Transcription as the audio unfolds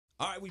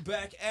All right, we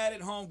back at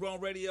it.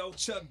 Homegrown Radio.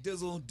 Chuck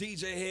Dizzle,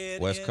 DJ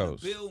Head, West in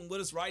Coast. the building with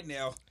us right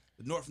now.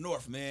 The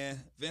North, man.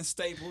 Vince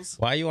Staples.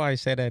 Why you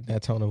always say that in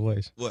that tone of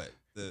voice? What?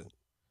 The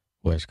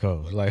West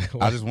Coast. Like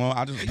I just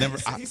never.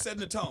 he's setting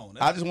the tone.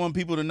 I just want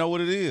people to know what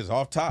it is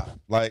off top.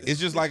 Like it's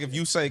just like if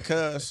you say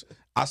 "cuss,"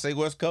 I say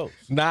West Coast.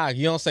 Nah,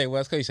 you don't say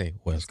West Coast. You say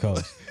West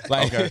Coast.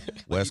 Like Okay,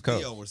 West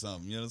Coast. or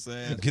something. You know what I'm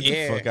saying? Get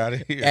the fuck out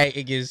of here. Hey,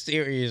 it gets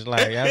serious.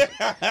 Like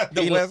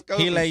The West Coast.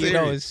 he is let you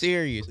know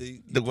serious. it's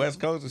serious. The West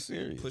Coast is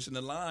serious. Pushing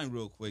the line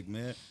real quick,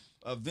 man.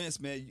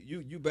 Vince, man,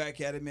 you back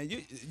at it, man.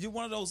 You're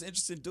one of those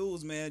interesting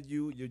dudes, man.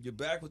 You're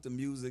back with the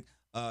music.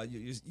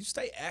 You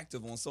stay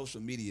active on social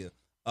media.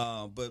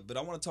 But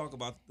I want to talk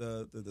about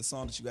the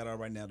song that you got out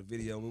right now, the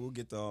video. We'll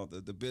get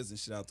the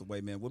business shit out the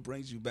way, man. What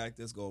brings you back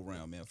this go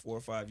around, man? 4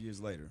 or 5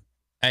 years later.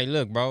 Hey,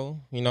 look, bro.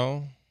 You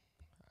know,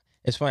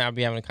 it's funny. I'll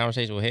be having a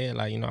conversation with Head.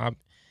 Like, you know,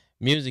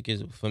 music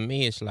is for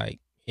me. It's like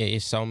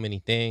it's so many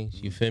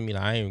things. You feel me?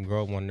 Like I didn't even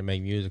grow up wanting to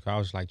make music. I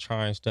was like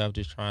trying stuff,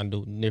 just trying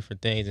to do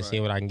different things and see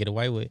what I can get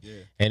away with.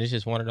 Yeah. And it's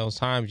just one of those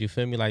times. You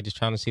feel me? Like just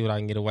trying to see what I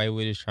can get away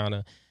with. Just trying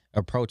to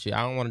approach it.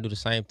 I don't want to do the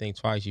same thing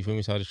twice. You feel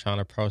me? So just trying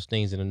to approach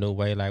things in a new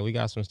way. Like we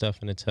got some stuff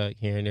in the tuck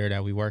here and there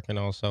that we working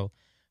on. So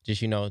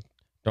just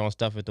throwing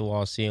stuff at the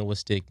wall, seeing what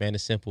stick. Man,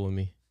 it's simple with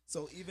me.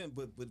 So even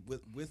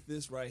with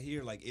this right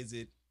here, like is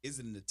it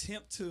an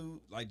attempt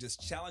to like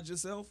just challenge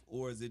yourself,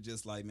 or is it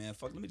just like, man,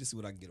 fuck, let me just see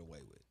what I can get away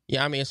with?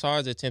 Yeah, I mean, it's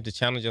hard to attempt to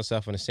challenge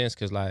yourself in a sense,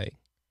 cause like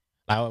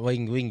we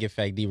can get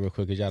fake deep real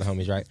quick, cause y'all the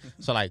homies, right?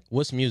 So like,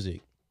 what's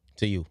music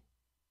to you?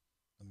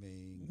 I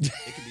mean,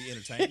 it can be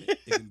entertainment.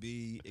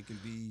 It can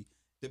be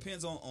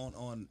depends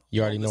on.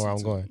 You already know where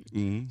I'm going.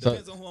 Mm-hmm.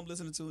 Depends on who I'm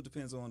listening to. It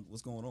depends on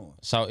what's going on.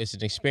 So it's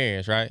an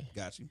experience, right?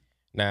 Got you.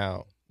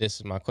 Now, this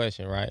is my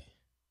question, right?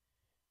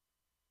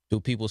 Do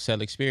people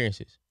sell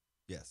experiences?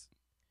 Yes.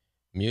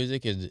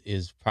 Music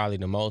is probably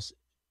the most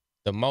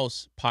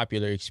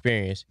popular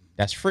experience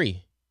that's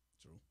free.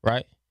 True.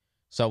 Right?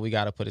 So we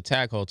got to put a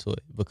tag hold to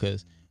it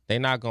because they're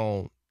not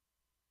going to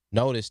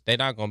notice. They're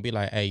not going to be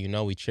like, hey,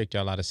 we tricked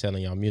y'all out of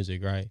selling y'all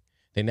music, right?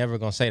 They never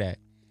going to say that.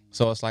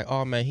 So it's like,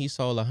 oh, man, he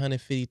sold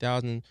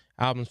 150,000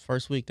 albums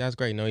first week. That's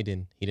great. No, he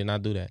didn't. He did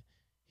not do that.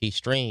 He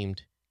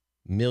streamed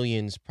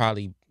millions,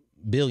 probably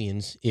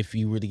billions if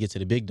you really get to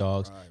the big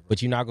dogs, right.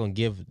 But you're not going to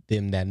give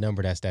them that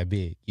number that's that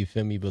big. You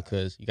feel me?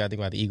 Because you got to think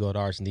about the ego of the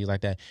artists and things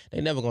like that.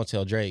 They never going to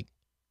tell Drake,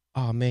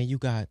 oh, man, you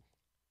got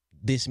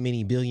this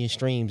many billion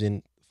streams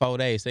in 4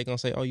 days. They going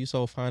to say, oh, you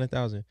sold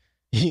 500,000.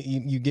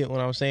 You get what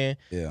I'm saying?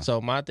 Yeah.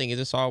 So my thing is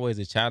it's always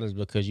a challenge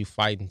because you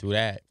fighting through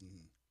that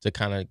to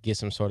kind of get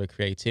some sort of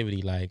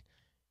creativity. Like,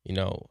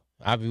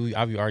 I be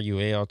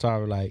arguing all the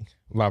time, like,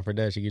 about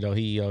production. He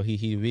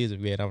the music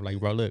man. I'm like,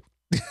 bro, look.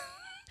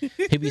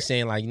 He be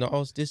saying like,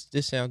 oh,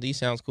 these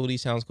sounds cool,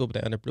 but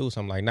they underproduced.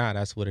 I'm like, nah,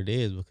 that's what it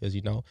is because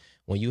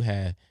when you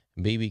had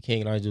BB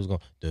King and all you was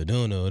going do,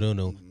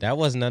 that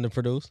wasn't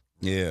underproduced.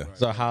 Yeah.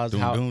 So how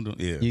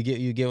yeah.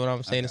 you get what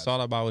I'm saying? It's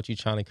all about what you're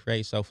trying to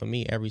create. So for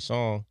me, every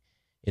song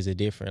is a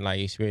different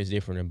like experience,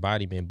 different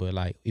embodiment. But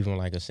like even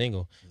like a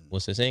single,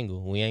 what's a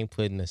single? We ain't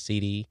putting a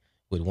CD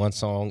with one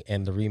song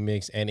and the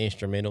remix and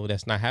instrumental.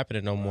 That's not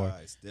happening no more.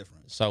 It's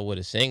different. So with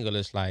a single,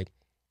 it's like.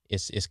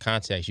 It's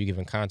context. You're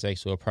giving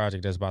context to a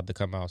project that's about to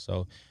come out.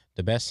 So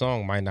the best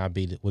song might not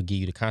be what give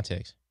you the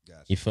context.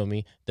 Gotcha. You feel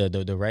me?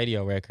 The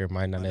radio record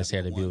might not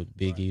necessarily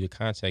give you the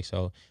context.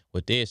 So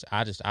with this,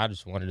 I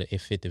just wanted it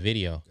fit the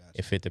video. Gotcha.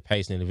 It fit the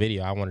pacing in the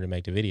video. I wanted to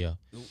make the video.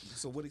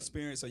 So what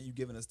experience are you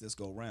giving us this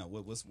go round?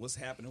 What's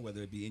happening,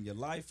 whether it be in your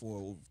life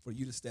or for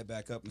you to step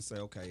back up and say,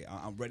 okay,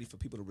 I'm ready for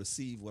people to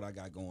receive what I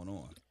got going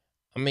on?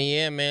 I mean,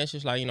 yeah, man. It's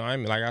just like,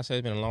 like I said,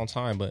 it's been a long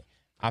time, but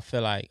I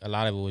feel like a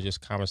lot of it was just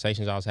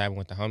conversations I was having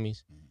with the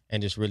homies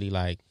and just really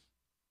like,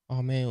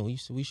 oh, man, we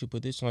should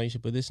put this on. You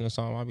should put this in the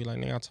song. I'll be like,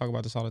 nigga, I talk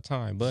about this all the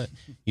time. But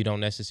you don't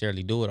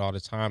necessarily do it all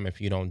the time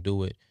if you don't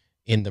do it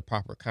in the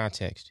proper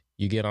context.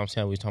 You get what I'm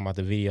saying? We was talking about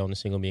the video and the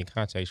single being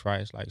context,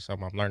 right? It's like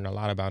something I'm learning a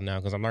lot about now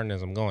because I'm learning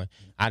as I'm going.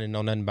 I didn't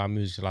know nothing about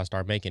music till I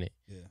started making it.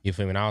 Yeah. You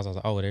feel me? And I was like,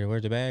 oh,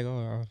 where's the bag?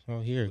 Oh,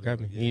 here, grab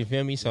me. You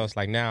feel me? So it's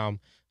like now I'm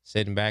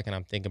sitting back and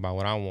I'm thinking about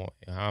what I want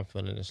and how I'm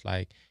feeling. It's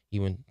like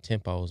even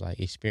tempos,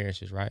 like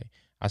experiences, right?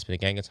 I spend a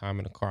gang of time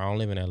in the car. I don't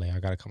live in LA. I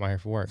got to come out here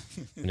for work.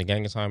 Spend a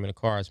gang of time in the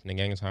car. I spend a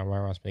gang of time right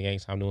around. I spend a gang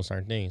of time doing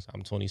certain things.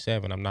 I'm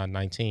 27. I'm not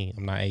 19.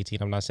 I'm not 18.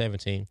 I'm not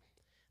 17.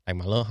 Like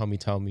my little homie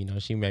told me,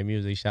 she made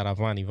music. Shout out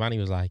Vonnie. Vonnie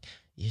was like,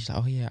 she's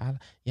like, oh yeah,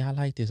 I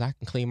like this. I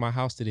can clean my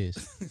house to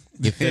this.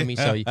 You feel me?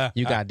 So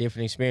you got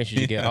different experiences.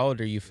 You get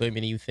older. You feel me?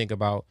 And you think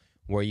about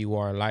where you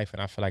are in life.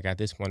 And I feel like at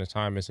this point in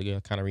time, it's a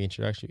good kind of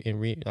reintroduction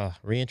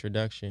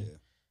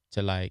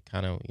to like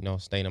kind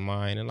of state of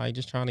mind and like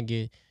just trying to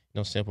get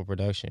simple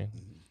production.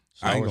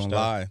 I ain't gonna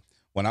lie.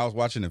 When I was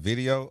watching the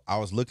video, I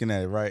was looking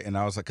at it, right? And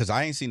I was like, because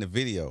I ain't seen the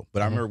video,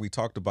 but I remember we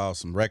talked about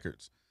some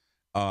records.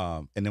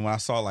 And then when I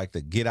saw like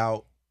the Get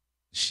Out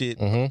shit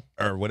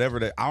or whatever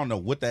that, I don't know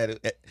what that is.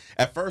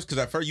 At first,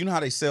 because you know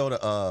how they sell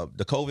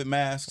the COVID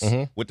masks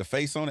with the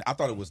face on it? I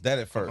thought it was that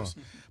at first.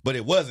 But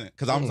it wasn't.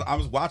 Because I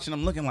was watching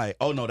them looking like,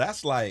 oh no,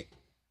 that's like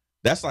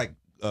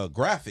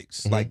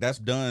graphics. Like that's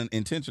done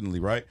intentionally,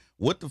 right?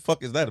 What the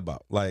fuck is that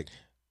about? Like,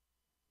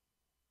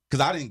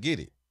 because I didn't get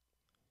it.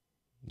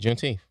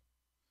 Juneteenth.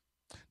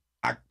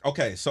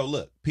 Okay, so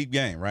look, peep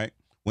game, right?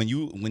 When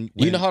you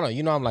know, hold on,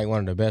 you know I'm like one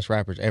of the best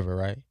rappers ever,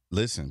 right?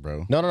 Listen,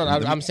 bro. No,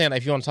 I'm saying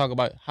if you want to talk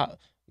about how,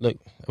 look,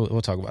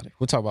 we'll talk about it.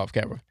 We'll talk about it off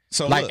camera.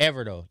 So like look.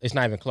 ever though, it's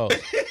not even close.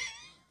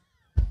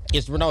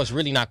 It's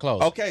really not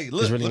close. Okay,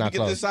 look, it's really let not me get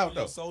close. this out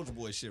though. Soulja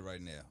Boy shit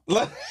right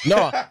now.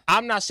 No,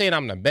 I'm not saying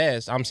I'm the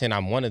best. I'm saying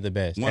I'm one of the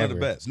best. One of the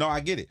best. No, I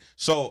get it.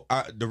 So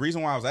the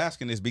reason why I was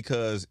asking is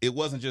because it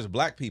wasn't just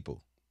black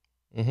people.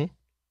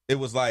 It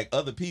was like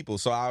other people.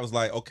 So I was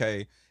like,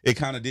 okay, it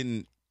kind of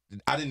didn't.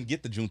 I didn't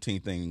get the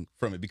Juneteenth thing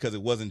from it because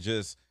it wasn't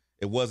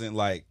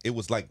like it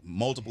was like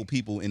multiple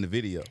people in the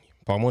video.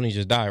 Paul Mooney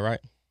just died, right?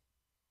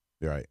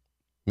 Right.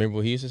 Remember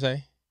what he used to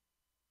say?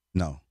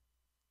 No.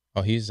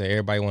 Oh, he used to say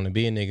everybody want to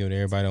be a nigga, but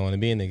everybody don't want to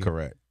be a nigga.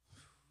 Correct.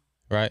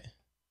 Right.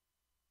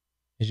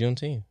 It's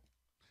Juneteenth.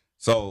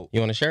 So you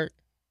want a shirt?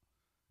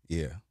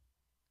 Yeah.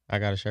 I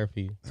got a shirt for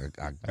you.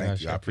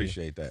 Thank you. I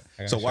appreciate that.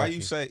 So why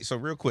you say so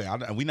real quick?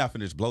 We not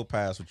finished blow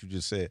past what you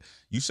just said.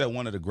 You said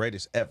one of the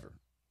greatest ever.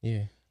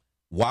 Yeah.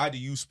 Why do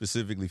you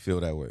specifically feel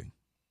that way?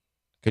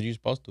 Because you're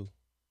supposed to.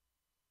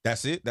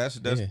 That's it. That's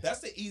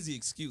the easy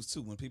excuse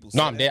too when people say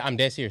no, I'm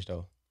dead serious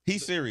though.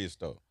 He's serious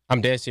though.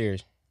 I'm dead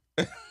serious.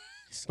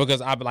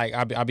 Because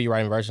I'll be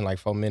writing verse in like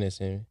 4 minutes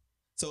and.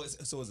 So is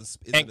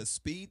it a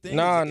speed thing?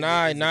 No,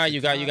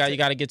 you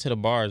got to get to the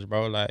bars,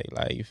 bro. Like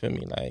you feel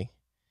me? Like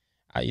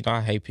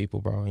I hate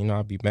people, bro. You know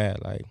I be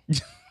mad, like.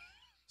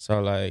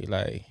 So like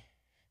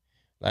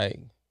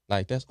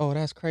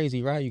that's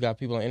crazy, right? You got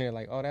people on the internet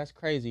like, oh, that's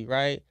crazy,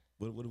 right?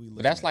 What are we looking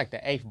But that's at? like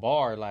the eighth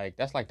bar, like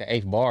that's like the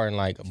eighth bar in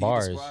like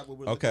bars.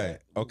 Okay.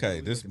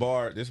 This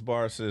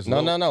bar says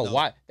no.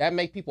 Why that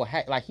make people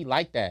like he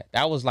like that?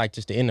 That was like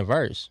just the end of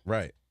verse,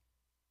 right?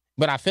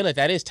 But I feel like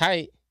that is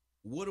tight.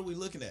 What are we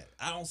looking at?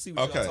 I don't see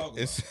what y'all talking about.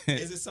 Is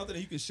it something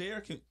that you can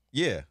share?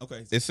 Yeah.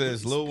 Okay. It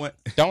says Lil Wayne.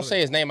 Don't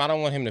say his name. I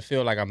don't want him to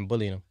feel like I'm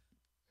bullying him.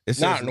 It's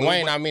not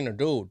Wayne. I mean the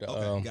dude.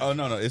 Okay, oh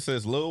no. It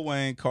says Lil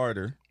Wayne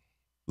Carter.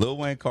 Lil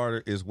Wayne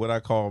Carter is what I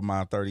call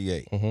my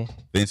 38.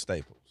 Vince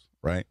Staples,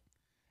 right?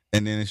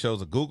 And then it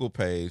shows a Google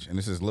page, and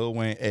this is Lil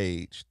Wayne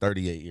age,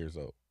 38 years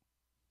old.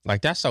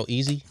 Like that's so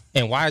easy.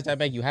 And why does that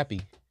make you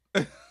happy?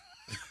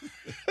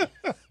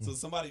 So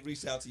somebody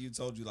reached out to you,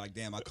 told you like,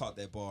 "Damn, I caught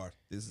that bar."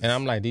 And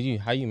I'm like,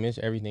 how you miss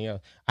everything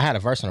else? I had a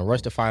verse on a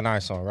Rush to Find I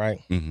song,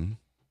 right?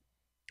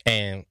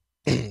 And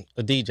the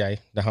DJ,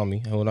 the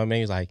homie, who I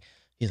mean, he's like,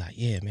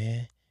 yeah,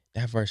 man,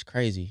 that verse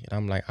crazy. And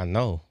I'm like, I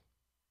know,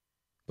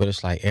 but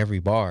it's like every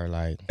bar.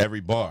 Pay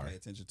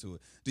attention to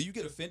it. Do you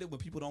get offended when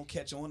people don't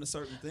catch on to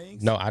certain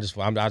things? No,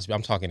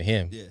 I'm talking to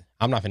him. Yeah,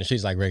 I'm not finna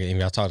streets like regular.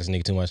 If I talk to this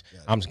nigga too much,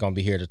 I'm just gonna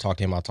be here to talk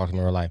to him. I'll talk to him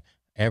in real life.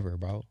 Ever,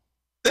 bro.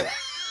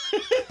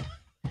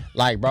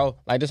 Like, bro,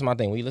 like this is my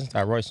thing. We listen to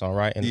that Royce song,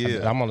 right? And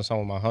I'm on the song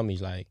with my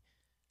homies. Like,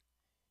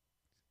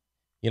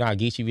 you know how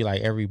Geechee be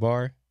like every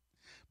bar?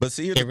 But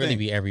see, here's the thing. Really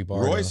be every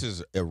bar. Royce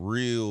is a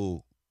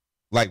real,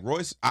 like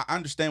Royce, I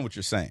understand what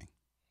you're saying.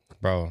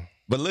 Bro.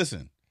 But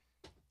listen.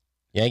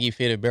 Yankee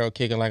fitted barrel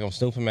kicking like I'm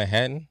Snoop in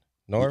Manhattan,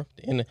 North.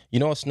 You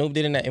know what Snoop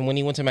did in that? And when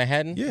he went to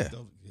Manhattan? Yeah.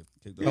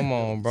 Come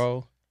on,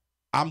 bro.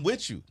 I'm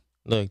with you.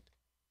 Look,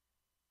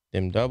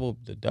 the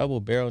double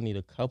barrel need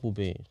a couple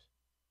beams.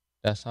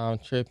 That's how I'm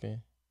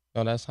tripping.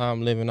 No, that's how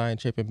I'm living. I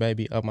ain't tripping,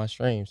 baby, up my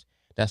streams.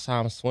 That's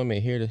how I'm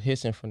swimming. Hear the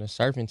hissing from the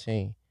surfing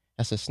team.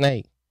 That's a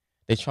snake.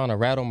 They trying to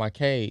rattle my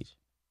cage.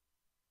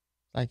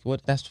 Like,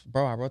 what?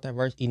 Bro, I wrote that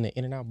verse eating an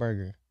In-N-Out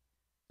burger.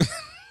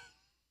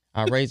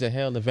 I raise a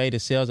hell,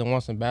 evaded sales, and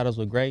won some battles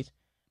with greats.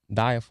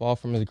 Die or fall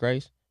from his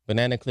grace.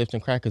 Banana clips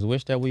and crackers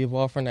wish that we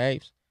evolved from the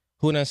apes.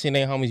 Who done seen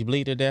their homies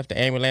bleed to death? The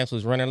ambulance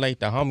was running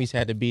late. The homies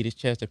had to beat his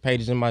chest. The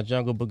pages in my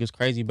jungle book is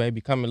crazy, baby.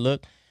 Come and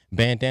look.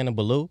 Bandana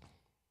Baloo.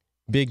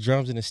 Big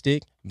drums in the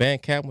stick.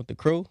 Band cap with the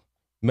crew.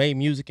 Made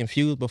music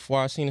infused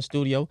before I seen the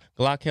studio.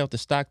 Glock held the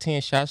stock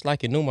 10 shots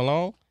like a new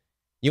Malone.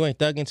 You ain't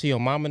thugging to your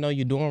mama know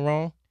you doing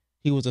wrong.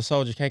 He was a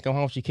soldier, can't come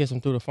home, she kissed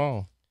him through the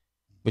phone.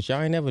 But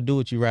y'all ain't never do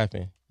what you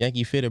rapping.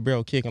 Yankee fitted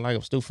barrel kicking like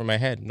I'm Stu from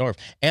Manhattan North.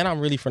 And I'm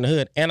really from the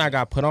hood. And I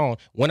got put on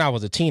when I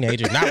was a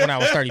teenager, not when I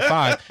was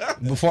 35,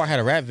 before I had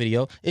a rap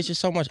video. It's just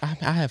so much. I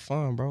have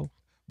fun, bro.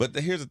 But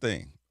here's the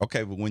thing.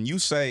 Okay, but when you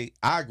say,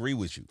 I agree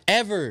with you.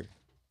 Ever.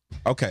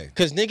 Okay.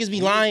 Because niggas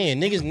be lying.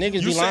 Niggas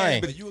be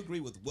lying. But you agree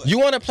with what? You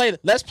want to play,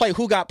 let's play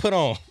Who Got Put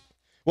On.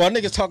 Well,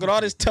 niggas talking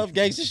all this tough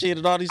gangster shit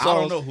and all these songs.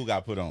 I don't know who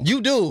got put on.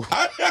 You do.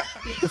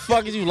 The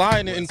fuck is you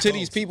lying to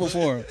these people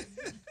for?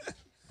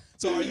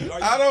 So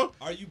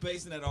are you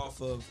basing that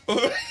off of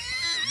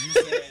you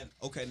saying,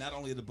 okay, not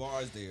only are the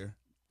bars there,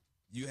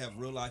 you have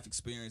real life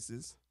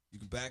experiences. You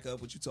can back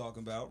up what you're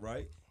talking about,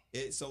 right?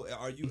 So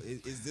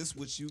is this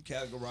what you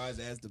categorize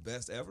as the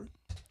best ever?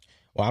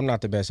 Well, I'm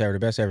not the best ever. The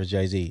best ever is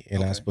Jay-Z.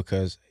 And that's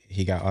because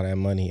he got all that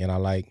money and I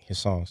like his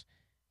songs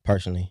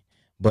personally.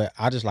 But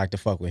I just like to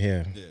fuck with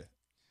him. Yeah.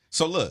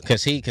 So look,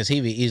 cause he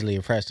be easily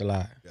impressed a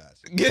lot. Gotcha.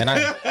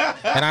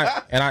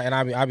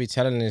 And I be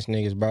telling this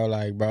niggas, bro,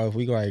 like, bro, if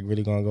we like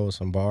really gonna go with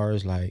some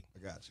bars, like, I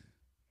I got you.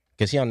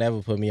 Cause he'll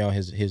never put me on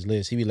his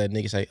list. He be letting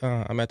niggas say,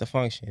 I'm at the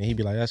function. And he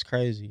be like, that's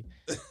crazy.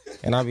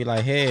 And I be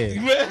like, hey.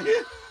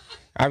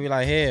 I be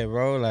like, hey,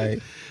 bro,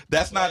 like.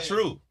 That's not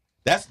true.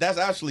 That's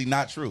actually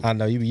not true. I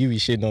know, you be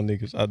shitting on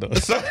niggas. I know.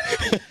 So,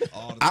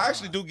 I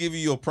actually do give you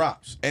your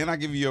props. And I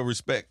give you your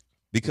respect.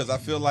 Because I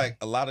feel like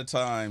a lot of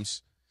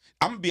times,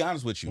 I'm going to be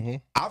honest with you. Mm-hmm.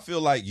 I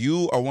feel like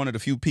you are one of the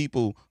few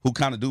people who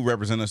kind of do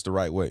represent us the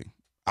right way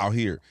out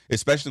here,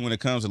 especially when it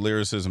comes to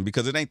lyricism,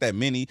 because it ain't that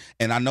many.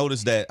 And I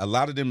noticed that a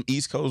lot of them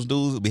East Coast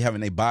dudes be having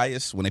their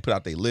bias when they put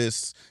out their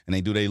lists and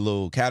they do their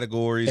little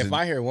categories. If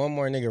I hear one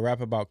more nigga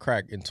rap about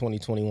crack in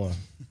 2021.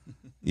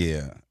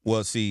 Yeah.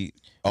 Well, see.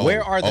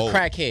 Where are the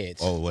crackheads?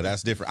 Oh, well,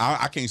 that's different.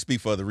 I can't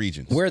speak for other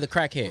regions. Where are the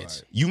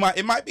crackheads? Right.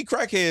 It might be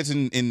crackheads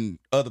in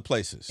other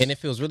places. And it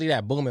feels really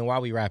that booming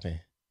while we rapping.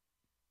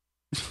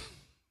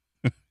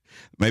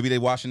 Maybe they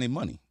washing their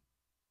money.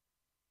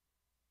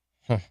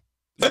 Huh.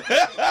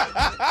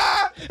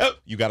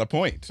 You got a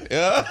point.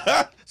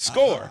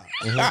 Score.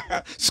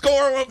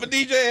 Score one for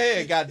DJ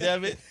Head,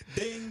 goddammit.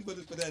 Ding,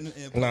 put that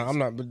in Nah, I'm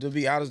not. But to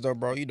be honest though,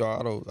 bro, you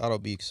know I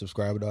don't be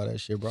subscribing to all that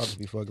shit, bro. I just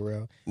be fucking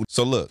around.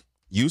 So look,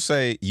 you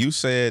said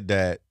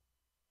that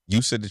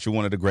you're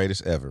one of the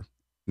greatest ever.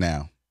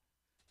 Now,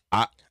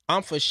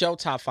 I'm for sure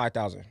top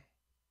 5,000.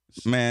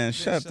 Man,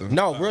 shut the.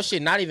 No, real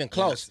shit, not even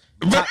close.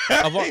 He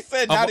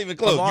said not even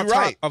close. You're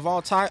right. Of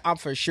all time, I'm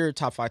for sure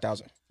top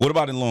 5,000. What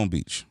about in Long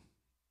Beach?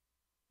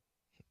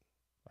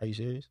 Are you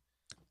serious?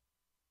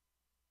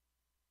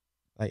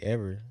 Like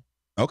ever?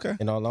 Okay.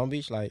 In all Long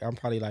Beach, like I'm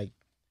probably like.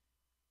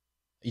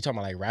 You talking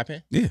about like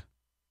rapping? Yeah.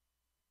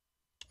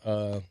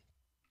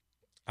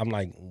 I'm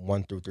like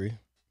 1 through 3.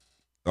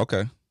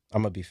 Okay.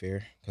 I'm gonna be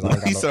fair. He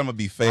said I'm gonna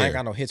be fair. I ain't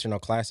got no hits or no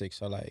classics,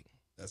 so like.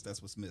 That's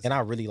what's missing. And I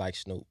really like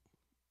Snoop.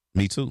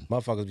 Me too.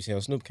 Motherfuckers be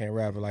saying Snoop can't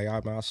rap, but like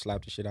I'll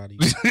slap the shit out of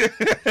you.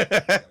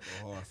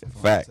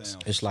 Facts.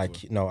 It's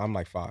like no, I'm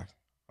like 5.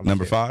 I'm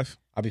Number 5.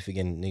 I be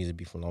forgetting niggas to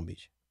be from Long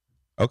Beach.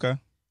 Okay.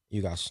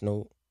 You got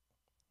Snoop.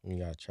 You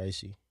got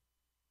Tracy.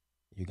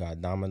 You got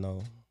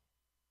Domino.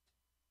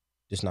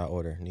 Just not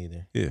order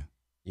neither. Yeah.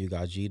 You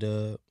got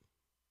G-Dub.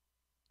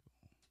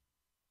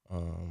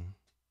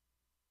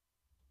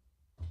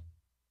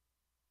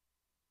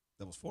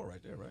 That was 4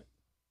 right there, right?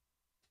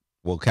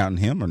 Well, counting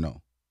him or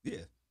no?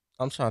 Yeah.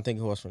 I'm trying to think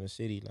who else from the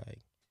city. Like,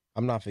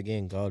 I'm not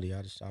forgetting Goldie.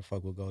 I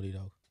fuck with Goldie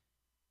though.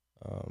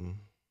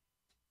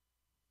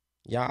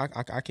 Yeah,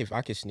 I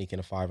could sneak in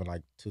a 5 in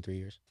like 2-3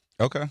 years.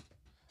 Okay.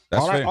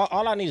 That's fair.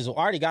 All I need is I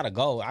already got to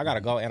go. I got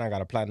to go and I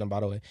got a platinum,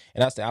 by the way.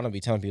 And that's I don't be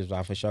telling people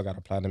I for sure got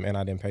a platinum and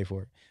I didn't pay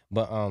for it.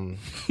 But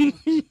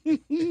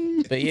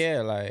but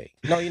yeah, like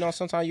no, you know,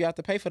 sometimes you have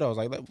to pay for those.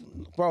 Like,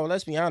 bro,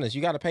 let's be honest,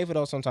 you got to pay for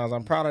those sometimes.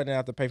 I'm proud I didn't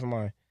have to pay for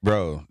mine.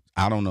 Bro,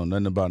 I don't know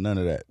nothing about none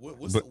of that.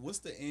 What's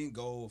the end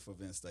goal for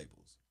Vince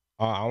Staples?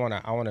 I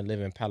wanna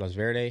live in Palos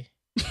Verde.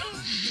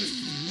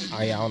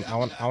 I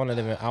want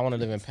to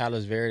live in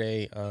Palos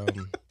Verde.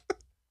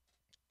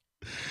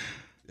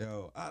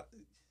 Yo,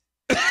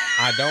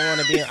 I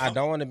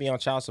don't want to be on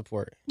child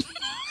support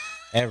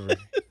ever.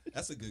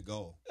 That's a good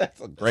goal. That's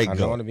a great goal. I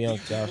don't want to be on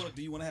child support.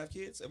 Do you want to have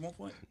kids at one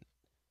point?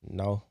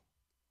 No.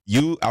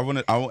 I want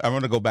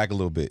to go back a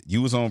little bit.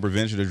 You was on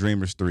Revenge of the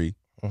Dreamers 3.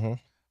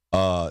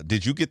 Mm-hmm.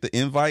 Did you get the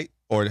invite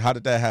or how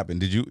did that happen?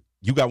 Did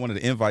you got one of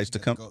the invites to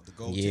come? The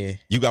gold yeah.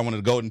 ticket. You got one of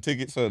the golden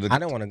tickets? I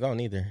didn't want to go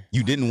neither.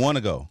 You didn't want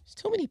to go? There's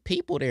too many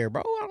people there,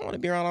 bro. I don't want to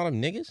be around all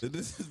them niggas.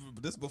 This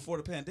is before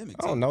the pandemic.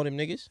 I don't know them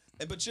niggas.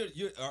 But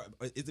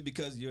is it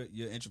because you're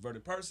an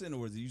introverted person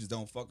or is it you just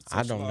don't fuck with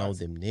I don't know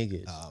them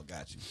niggas. Oh,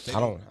 got you.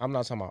 I'm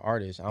not talking about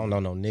artists. I don't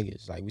know no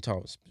niggas. Like we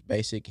talking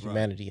basic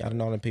humanity. Right. I don't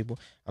know them people.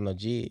 I know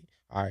Jid.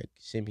 All right,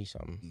 send me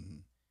something. Mm-hmm.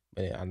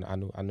 But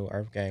I knew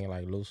Earth Gang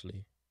like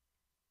loosely.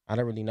 I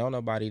didn't really know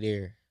nobody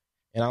there.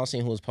 And I don't see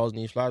who was posting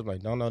these flyers.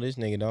 Like, don't know this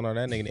nigga, don't know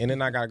that nigga. And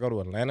then I got to go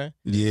to Atlanta.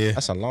 Yeah.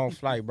 That's a long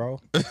flight, bro.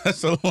 That's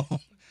so long.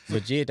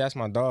 But Jid, that's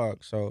my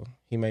dog. So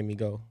he made me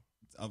go.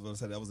 I was going to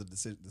say that was a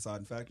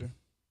deciding factor.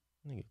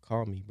 Nigga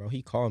called me, bro.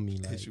 He called me.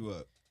 Like, hit you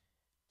up.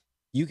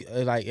 You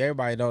like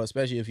everybody know,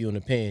 especially if you in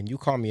the pen. You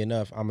call me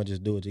enough, I'm going to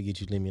just do it to get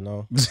you to leave me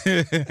alone.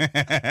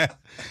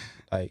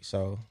 Like,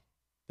 so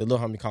the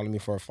little homie calling me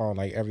for a phone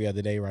like every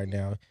other day right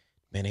now.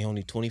 Man, they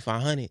only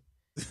 $2,500.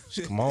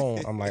 Come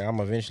on. I'm like, I'm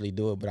eventually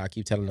do it, but I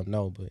keep telling them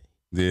no. But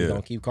you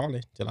don't keep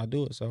calling till I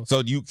do it. So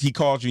he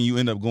called you and you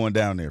end up going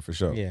down there for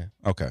sure. Yeah.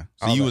 Okay.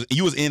 So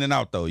you was in and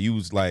out though. You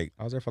was like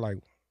I was there for like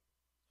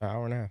an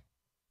hour and a half.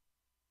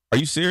 Are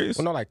you serious?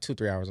 Well, no, like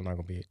 2-3 hours. I'm not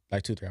gonna be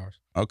like 2-3 hours.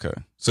 Okay.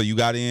 So you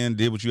got in,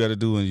 did what you had to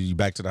do, and you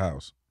back to the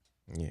house.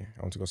 Yeah,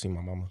 I went to go see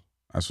my mama.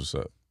 That's what's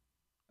up.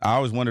 I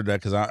always wondered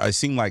that because I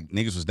seemed like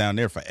niggas was down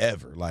there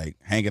forever, like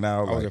hanging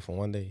out. I was there for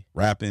one day.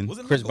 Rapping.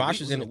 Chris Bosh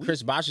was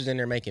in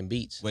there making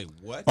beats. Wait,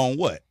 what? On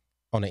what?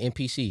 On the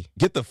NPC.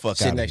 Get the fuck out.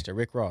 Sitting next to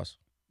Rick Ross.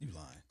 You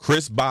lying?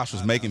 Chris Bosh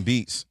was making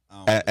beats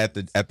at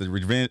the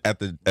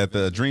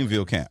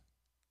Dreamville camp.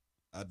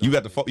 You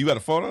got a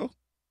photo?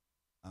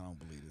 I don't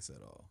believe this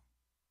at all.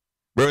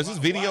 Bro, is this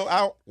video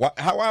out?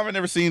 How have I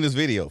never seen this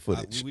video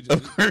footage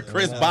of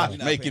Chris Bosh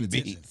making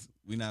beats?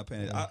 We're not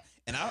paying.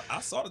 And I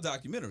saw the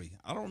documentary.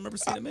 I don't remember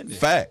seeing him in there.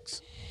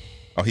 Facts.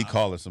 Oh, he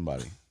calling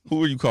somebody.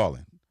 Who are you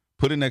calling?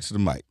 Put it next to the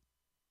mic.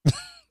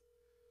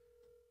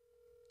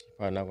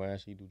 Probably not gonna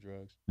actually do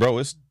drugs. Bro,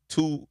 it's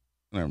two.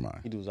 Never mind.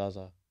 He do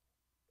Zaza.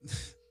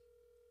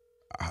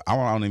 I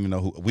don't even know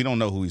who. We don't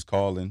know who he's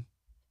calling.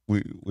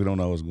 We don't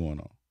know what's going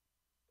on.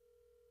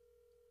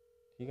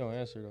 He gonna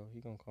answer though.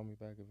 He gonna call me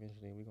back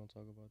eventually, and we gonna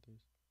talk about this.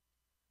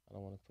 I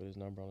don't want to put his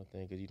number on the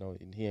thing because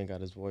he ain't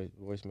got his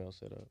voicemail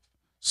set up.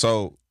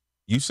 So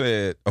you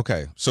said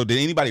okay. So did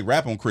anybody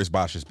rap on Chris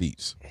Bosh's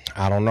beats?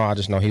 I don't know. I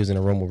just know he was in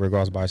a room with Rick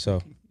Ross by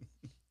himself.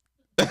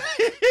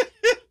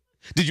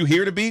 Did you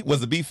hear the beat? Was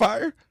the beat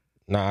fire?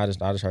 Nah, I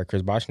just heard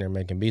Chris Bosh in there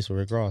making beats with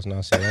Rick Ross. And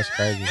I said that's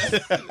crazy.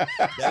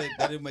 that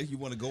didn't make you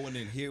want to go in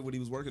there and hear what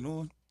he was working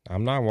on?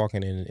 I'm not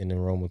walking in the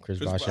room with Chris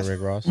Bosh and Rick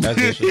Ross. That's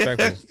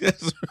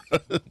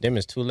disrespectful. Them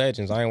is two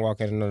legends. I ain't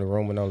walking in the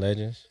room with no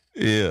legends.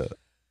 Yeah.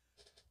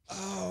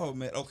 Oh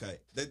man, okay.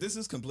 This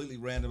is completely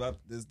random.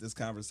 This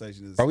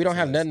conversation is. Bro, we don't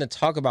have nothing to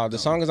talk about. The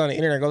song is on the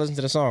internet. Go listen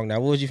to the song. Now,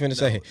 what was you finna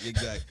say?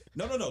 Exactly.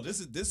 No.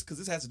 This because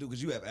this has to do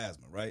because you have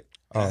asthma, right?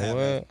 Oh,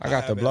 what? I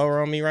got the blower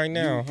on me right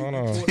now. Hold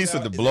on. He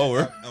said the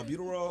blower.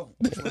 Albuterol.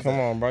 Come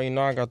on, bro. You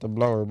know I got the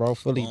blower, bro.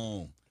 Fully.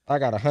 I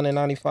got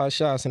 195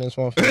 shots in this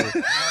one.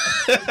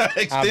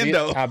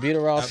 Extendo.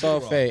 Albuterol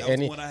sulfate. That was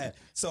the one I had.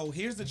 So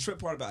here's the trip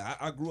part about it.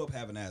 I grew up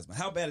having asthma.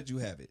 How bad did you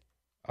have it?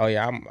 Oh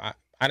yeah,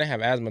 I didn't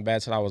have asthma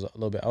bad till I was a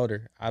little bit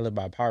older. I lived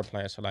by a power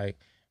plant, so like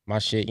my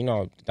shit,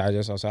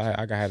 digestive. So I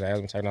had the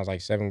asthma attack when I was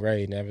like 7th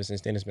grade, and ever since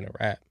then it's been a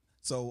wrap.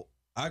 So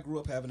I grew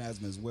up having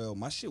asthma as well.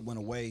 My shit went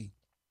away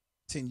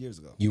 10 years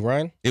ago. You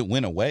run? It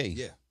went away.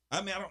 Yeah.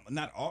 I mean,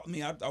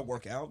 I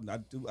work out and I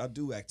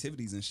do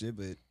activities and shit,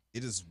 but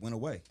it just went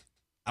away.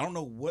 I don't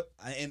know what,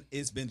 and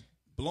it's been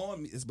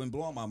blowing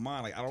my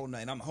mind. Like I don't know,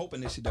 and I'm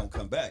hoping this shit don't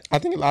come back. I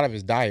think a lot of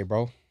it's diet,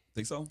 bro.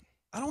 Think so?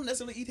 I don't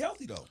necessarily eat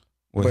healthy though.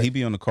 Well, he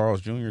be on the Carl's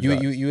Jr.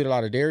 You eat a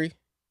lot of dairy?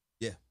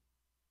 Yeah.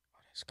 Oh,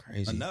 that's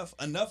crazy. Enough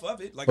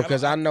of it. Like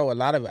because I know a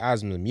lot of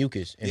asthma is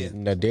mucus,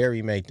 and the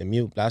dairy make the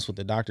mucus. That's what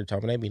the doctor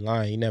told me. They be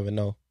lying. You never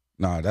know.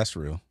 Nah, that's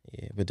real.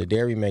 Yeah, but the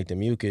dairy make the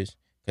mucus.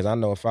 Because I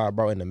know if I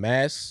brought in the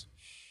mask,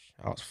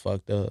 I was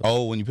fucked up.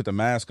 Oh, when you put the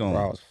mask on.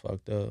 Bro, I was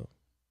fucked up.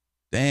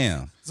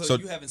 Damn. So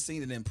you haven't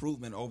seen an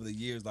improvement over the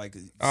years? Like,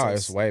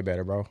 it's way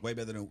better, bro. Way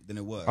better than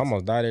it was. I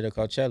almost died at a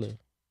Coachella.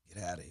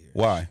 Get out of here.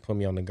 Why? Put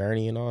me on the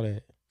gurney and all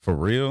that. For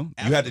real?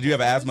 Did you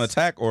have an asthma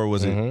attack or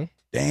was it?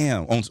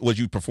 Damn. Was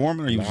you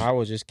performing or I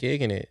was just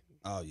kicking it.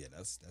 Oh yeah,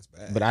 that's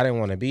bad. But I didn't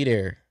want to be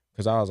there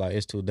because I was like,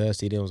 it's too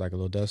dusty. Then it was like a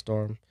little dust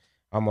storm.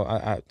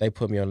 They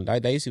put me on. I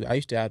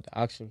used to have the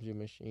oxygen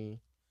machine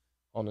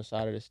on the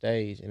side of the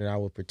stage, and then I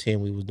would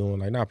pretend we was doing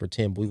not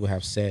pretend, but we would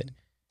have set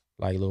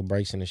like little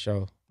breaks in the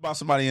show. About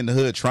somebody in the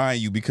hood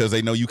trying you because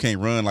they know you can't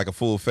run like a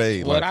full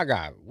fade. What I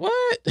got? What?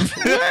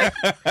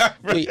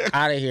 We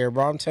out of here,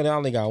 bro. I'm telling you, I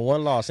only got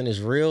one loss, and it's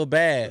real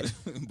bad.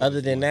 Other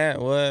than that,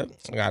 what?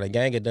 I got a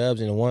gang of dubs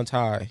and one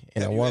tie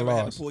and one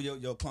loss. Had to pull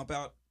your pump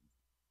out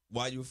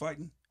while you were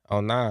fighting?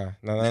 Oh nah.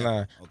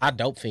 Okay. I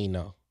dope fiend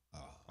though.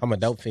 I'm a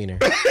dope fiender.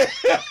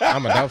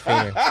 I'm a dope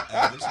fiender.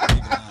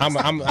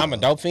 I'm a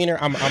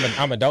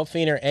dope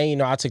fiender,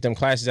 and I took them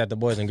classes at the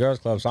Boys and Girls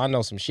Club, so I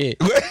know some shit.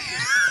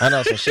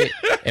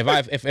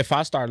 If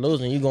I start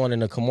losing, you going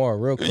into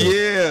Kimura real quick.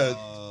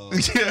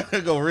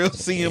 Yeah, go real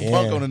CM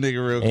Punk on a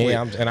nigga real quick.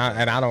 Yeah,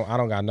 I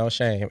don't got no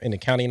shame in the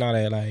county and all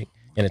that. Like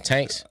in the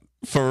tanks.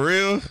 For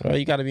real, bro,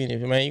 you gotta be in it,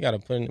 man. You gotta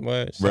put in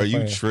what? Bro,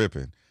 you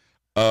tripping?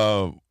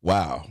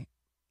 Wow.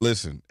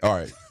 Listen, all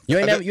right. You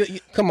ain't never. You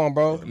come on,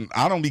 bro.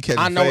 I don't be catching.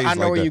 I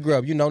know where you grew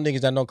up. You know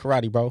niggas that know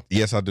karate, bro.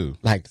 Yes, I do.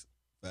 Like,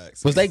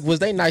 was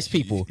they nice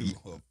people? You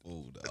a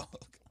fool, dog.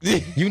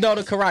 You know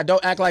the karate.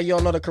 Don't act like you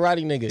don't know the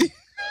karate, nigga.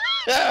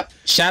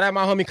 Shout out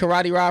my homie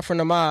Karate Rob from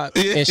the mob,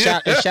 and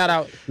shout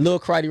out Lil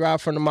Karate Rob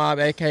from the mob,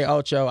 aka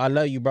Ocho. I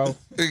love you, bro.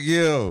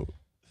 Yo,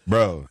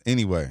 bro.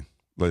 Anyway,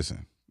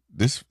 listen.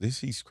 This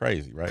he's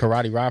crazy, right?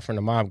 Karate Rob from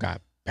the mob got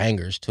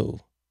bangers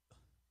too.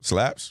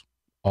 Slaps.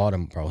 All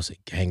them bros, a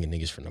gang of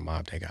niggas from the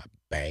mob, they got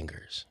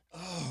bangers.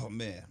 Oh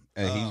man,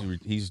 and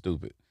he's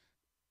stupid.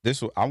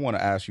 I want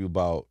to ask you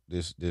about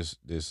this. Because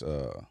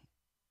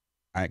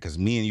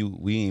me and you,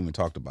 we ain't even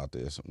talked about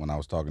this when I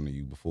was talking to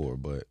you before.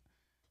 But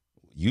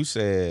you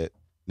said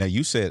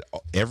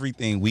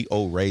everything we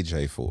owe Ray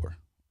J for.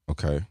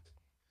 Okay.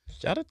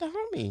 Shout out to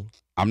homie.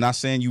 I'm not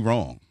saying you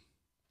wrong.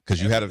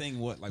 Because he had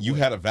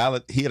a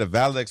valid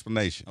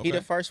explanation. Okay. He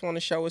the first one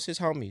to show us his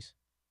homies.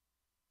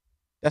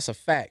 That's a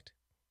fact.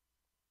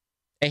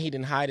 And he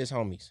didn't hide his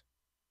homies.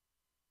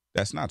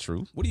 That's not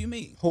true. What do you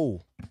mean?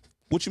 Who?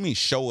 What you mean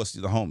show us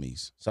the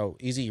homies? So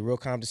Easy, Real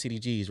Calm to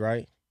CDGs,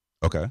 right?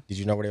 Okay. Did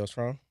you know where they was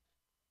from?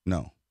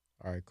 No.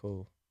 All right,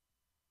 cool.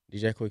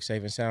 DJ Quick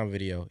Safe and Sound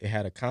video. It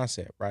had a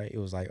concept, right? It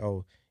was like,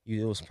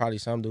 it was probably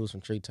some dudes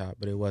from Treetop,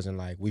 but it wasn't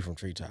like we from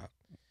Treetop.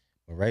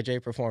 When Ray J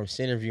performed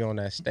Synergy on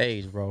that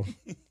stage, bro,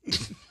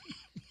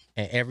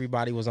 and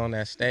everybody was on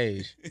that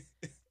stage.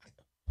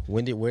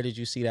 Where did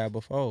you see that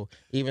before?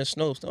 Even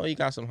Snoop, you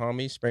got some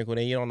homies sprinkled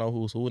in. You don't know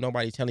who's who.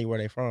 Nobody telling you where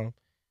they from.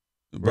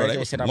 Bro, Ray they J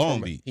was said from I'm Long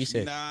from. Beach. He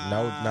said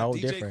no,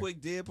 DJ different. Quick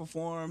did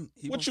perform.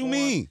 What you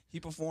mean? He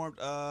performed.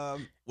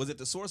 Was it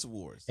the Source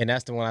Awards? And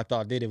that's the one I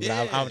thought did it, but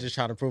I was just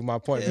trying to prove my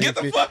point. Yeah. Get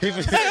the fuck He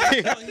did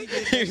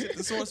that shit at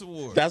the Source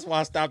Awards. That's why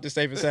I stopped at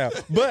Safe and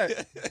Sound.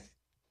 But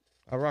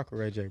I rock with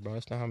Ray J, bro.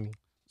 That's not how me.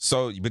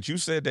 So, but you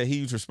said that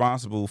he's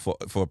responsible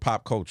for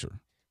pop culture.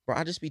 Bro,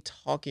 I just be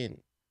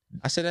talking.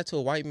 I said that to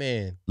a white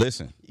man.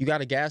 Listen. You got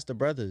to gas the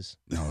brothers.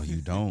 No,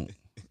 you don't.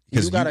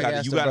 You got to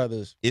gas the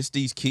brothers. It's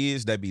these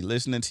kids that be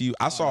listening to you.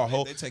 I saw a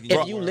whole.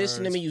 If you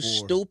listen to me, you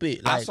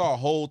stupid. I saw a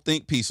whole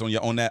think piece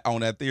on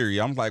that theory.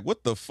 I'm like,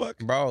 what the fuck,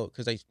 bro?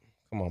 Because they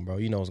come on, bro.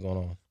 You know what's going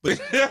on. But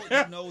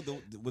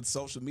with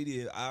social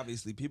media,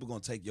 obviously, people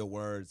gonna take your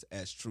words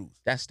as truth.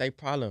 That's their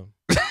problem.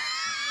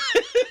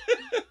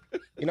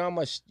 You know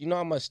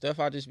how much stuff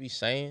I just be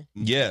saying?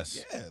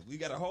 Yes. Yeah, we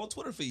got a whole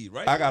Twitter feed,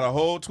 right? I got a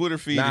whole Twitter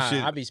feed of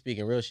shit. I be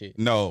speaking real shit.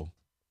 No.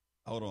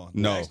 Hold on.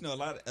 No. Actually, a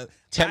lot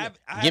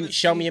of,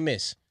 show me a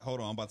miss. Hold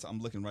on, I'm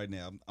looking right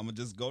now. I'm gonna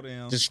just go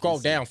down. Just scroll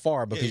down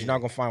far because you're not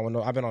gonna find one.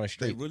 I've been on the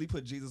street. They really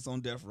put Jesus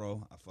on death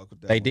row. I fuck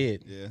with that. They one.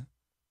 did. Yeah.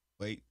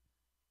 Wait.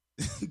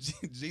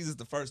 Jesus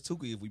the first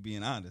Tukey, if we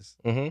being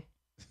honest. Mm-hmm.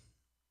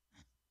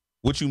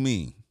 What you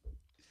mean?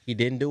 He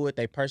didn't do it.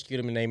 They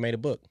persecuted him and they made a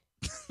book.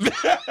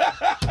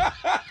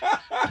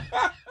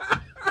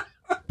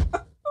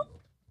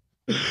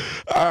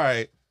 All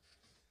right.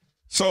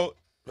 So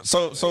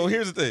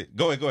here's the thing.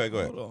 Go ahead.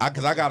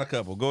 Because I got a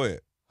couple. Go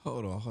ahead.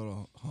 Hold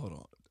on.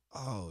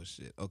 Oh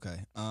shit.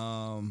 Okay. Hold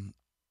on.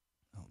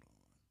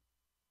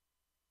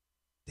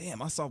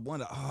 Damn, I saw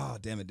one. Oh,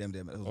 damn it.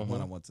 It was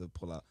one I want to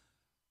pull out.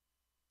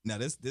 Now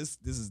this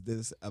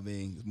is. I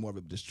mean, more of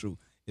it just true.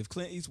 If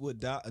Clint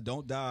Eastwood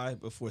don't die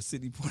before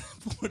Sidney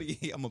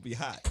Poitier, I'm gonna be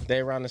hot. They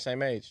around the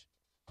same age.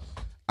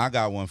 I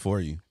got one for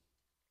you.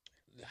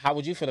 How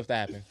would you feel if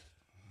that happened?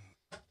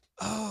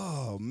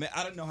 Oh man,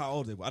 I don't know how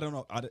old they were. I don't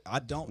know. I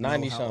don't know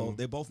 90 how something. old.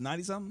 They're both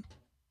 90 something.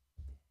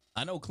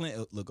 I know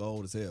Clint look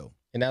old as hell.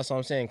 And that's what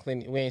I'm saying.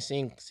 Clint, we ain't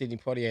seen Sidney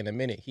Poitier in a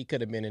minute. He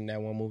could have been in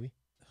that one movie.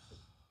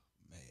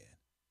 Man.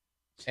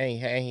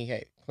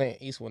 Hey, Clint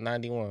Eastwood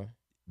 91.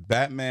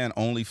 Batman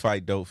only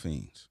fight dope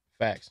fiends.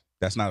 Facts.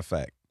 That's not a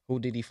fact. Who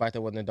did he fight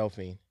that wasn't a dope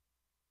fiend?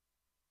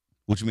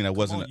 What you mean that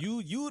wasn't?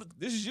 You.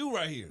 This is you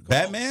right here. Come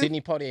Batman.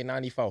 Sidney Poitier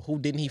 94. Who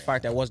didn't he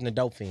fight that wasn't a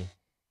dope fiend?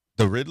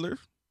 The Riddler.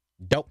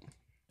 Dope.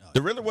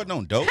 The Riddler wasn't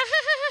on dope.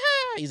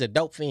 He's a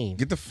dope fiend.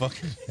 Get the fuck.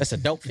 That's a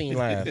dope fiend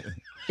line.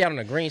 He had on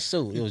a green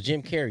suit. It was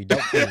Jim Carrey.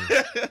 Dope fiend.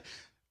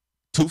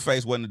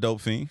 Two-Face wasn't a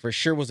dope fiend. For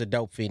sure was a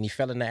dope fiend. He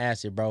fell in the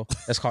acid, bro.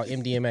 That's called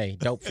MDMA.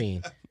 Dope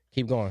fiend.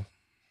 Keep going.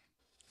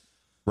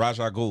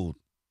 Raja Gould.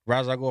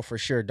 Raja Ghul for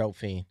sure dope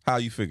fiend. How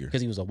you figure?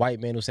 Because he was a white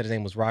man who said his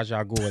name was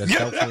Raja Ghul. That's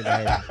dope fiend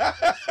behavior.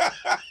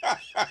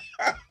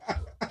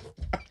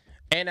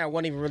 And that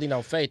wasn't even really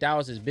no fake. That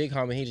was his big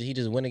homie. He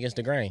just went against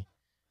the grain.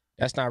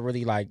 That's not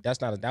really like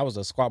that was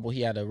a squabble.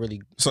 He had a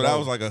really So that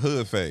was like a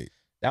hood fade.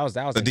 That was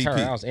the internal. DP.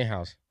 That was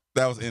in-house.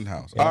 That was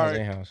in-house. Yeah, All that was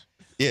right. in-house.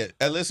 Yeah.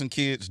 And listen,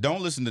 kids,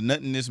 don't listen to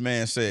nothing this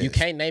man says. You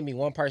can't name me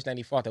one person that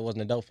he fought that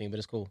wasn't a dope fiend, but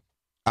it's cool.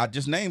 I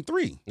just named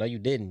 3. No, you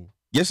didn't.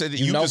 Yes, it,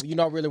 You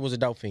know really was a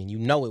dope fiend. You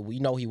know it.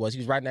 You know he was. He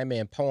was writing that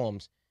man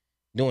poems,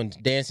 doing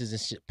dances and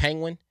shit.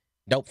 Penguin,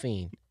 dope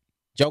fiend.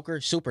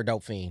 Joker, super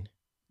dope fiend.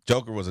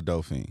 Joker was a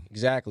dope fiend.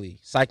 Exactly.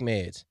 Psych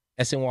meds.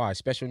 SNY,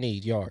 special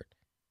needs, yard.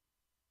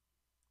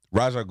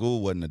 Raja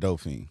Ghul wasn't a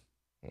dope fiend.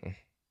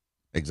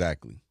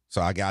 Exactly.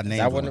 So I got named.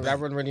 That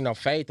wasn't really no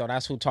fate though.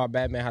 That's who taught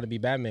Batman how to be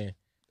Batman.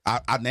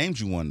 I named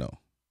you one though.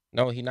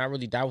 No, he not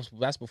really.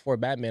 That's before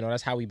Batman. Or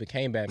that's how he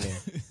became Batman.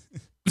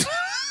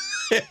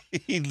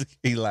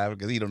 he laughing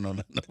because he don't know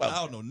nothing about. I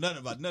don't know nothing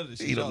about none of the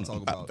shit y'all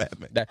talking about.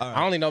 Batman. Right.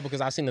 I only know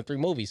because I seen the 3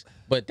 movies.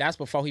 But that's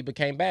before he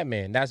became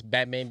Batman. That's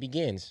Batman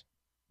Begins.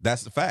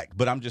 That's the fact.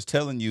 But I'm just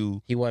telling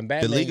you, he wasn't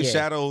Batman. The League of yet.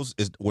 Shadows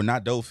were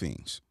not dope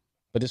fiends.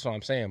 But this is what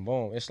I'm saying.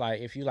 Boom. It's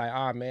like if you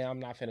like, man, I'm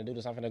not finna do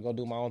this. I'm finna go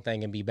do my own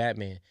thing and be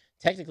Batman.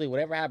 Technically,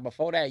 whatever happened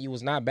before that, you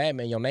was not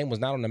Batman. Your name was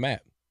not on the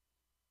map.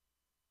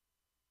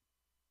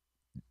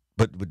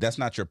 But that's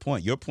not your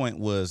point. Your point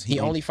was he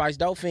only fights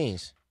dope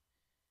fiends.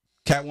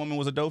 Catwoman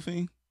was a dope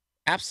fiend?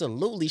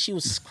 Absolutely. She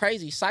was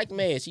crazy. Psych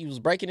meds. She was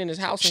breaking in his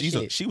house and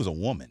shit. She was a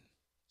woman.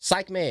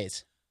 Psych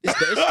meds.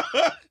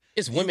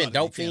 It's women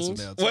dope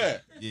fiends.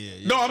 Where? Yeah.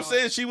 No, I'm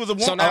saying she was a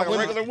woman. So now, like a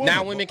regular woman.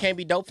 Now women can't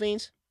be dope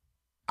fiends?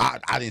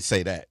 I didn't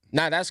say that.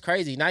 Nah, that's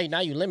crazy. Now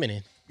you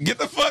limiting. Get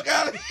the fuck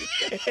out of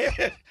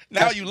here.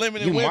 Now you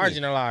limiting you women.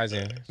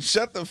 Marginalizing.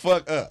 Shut the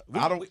fuck up.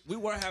 We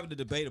were having a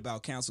debate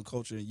about cancel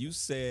culture, and you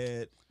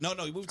said no.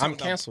 We were I'm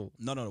canceled.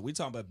 No. We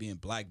talking about being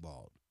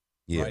blackballed.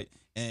 Yeah. Right.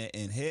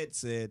 And Head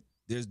said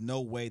there's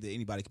no way that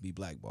anybody can be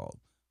blackballed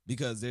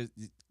because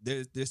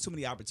there's too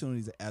many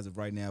opportunities as of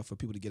right now for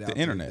people to get out the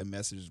internet. The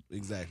message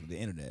exactly the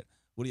internet.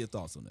 What are your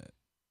thoughts on that?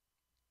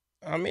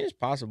 I mean, it's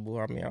possible.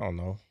 I mean, I don't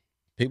know.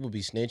 People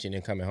be snitching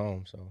and coming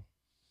home, so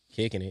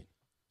kicking it.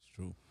 It's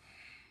true.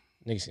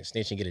 Niggas can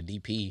snitch and get a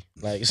DP.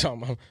 Like, so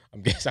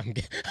I'm guessing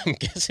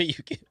you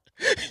get.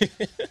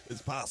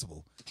 It's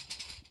possible.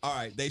 All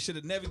right, they should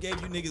have never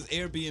gave you niggas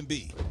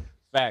Airbnb.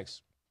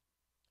 Facts.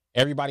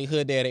 Everybody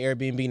hood there at an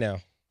Airbnb now.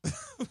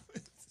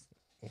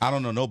 I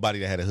don't know nobody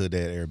that had a hood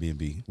at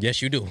Airbnb.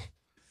 Yes, you do.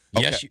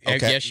 Okay,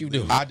 Yes, you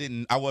do.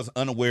 I was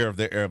unaware of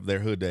their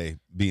hood day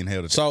being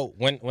held. So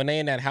when they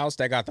in that house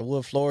that got the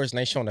wood floors and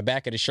they showing the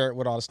back of the shirt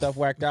with all the stuff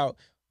whacked out,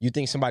 you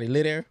think somebody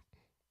lit there?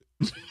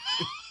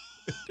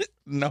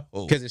 No,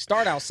 because it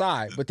start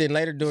outside, but then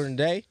later during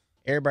the day,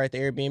 everybody at the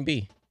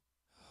Airbnb.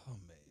 Oh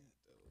man,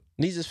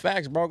 These is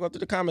facts, bro. Go through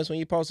the comments when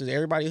you post this.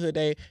 Everybody hood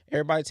day.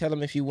 Everybody tell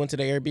them if you went to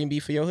the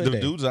Airbnb for your hood the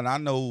day. dudes that I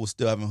know was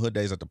still having hood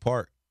days at the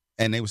park,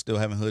 and they were still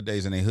having hood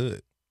days in their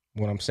hood.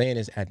 What I'm saying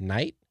is, at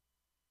night,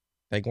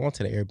 they going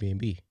to the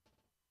Airbnb.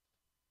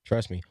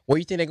 Trust me. Where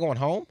you think they going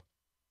home?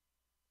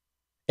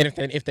 And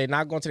if they're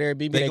not going to the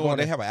Airbnb,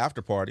 They have an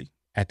after party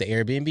at the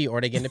Airbnb,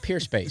 or they get in the peer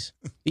space.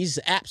 These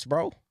apps,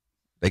 bro.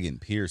 They getting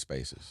peer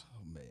spaces. oh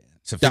man.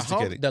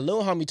 Sophisticated. The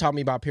little homie taught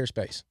me about peer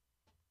space.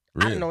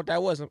 Really? I didn't know what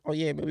that was. Oh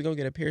yeah, maybe we gonna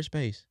get a peer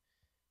space.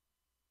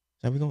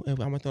 So I'm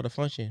gonna throw the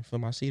function for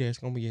my seat. It's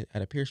gonna be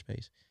at a peer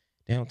space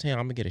downtown.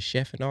 I'm gonna get a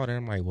chef and all that.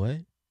 I'm like, what?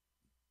 And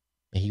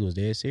he was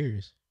dead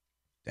serious.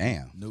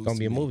 Damn. It's gonna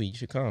be a movie. You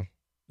should come.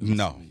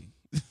 No.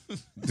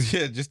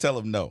 Yeah, just tell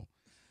them no.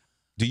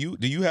 Do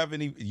you have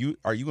any?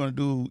 Are you gonna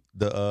do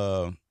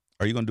the?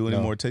 Are you gonna do any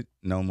No. more?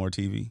 No more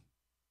TV.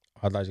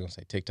 I thought you were gonna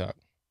say TikTok.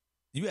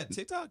 You had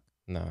TikTok?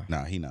 Nah,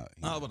 Nah, he not.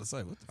 I was about to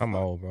say, what the I'm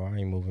fuck? old, bro. I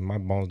ain't moving. My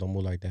bones don't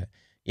move like that.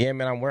 Yeah,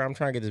 man. I'm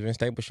trying to get this Vince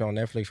Staples show on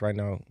Netflix right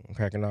now. I'm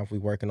cracking off. We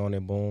working on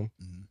it. Boom.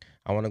 Mhm.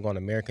 I want to go on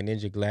American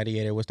Ninja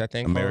Gladiator. What's that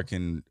thing?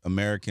 American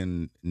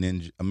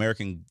Ninja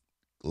American.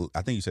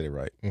 I think you said it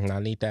right. Called? I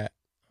need that.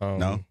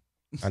 No?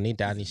 I need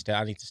that. I need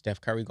the Steph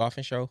Curry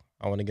golfing show.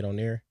 I want to get on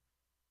there.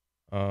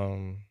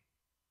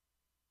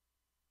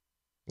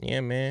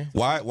 Yeah, man.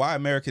 Why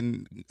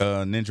American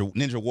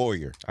Ninja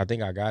Warrior? I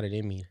think I got it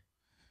in me.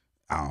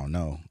 I don't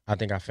know. I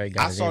think I fake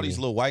got I it saw in these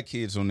me. little white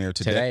kids on there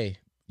Today.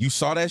 You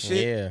saw that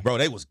shit? Yeah. Bro,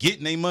 they was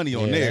getting their money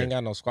on They there. ain't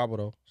got no squabble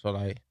though. So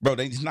like, Bro,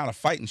 it's not a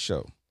fighting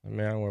show.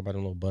 man, I don't worry about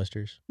them little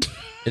busters.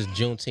 It's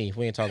Juneteenth.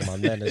 We ain't talking about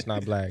nothing that's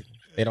not black.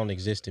 They don't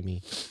exist to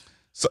me.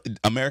 So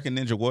American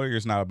Ninja Warrior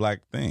is not a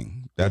black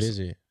thing. What is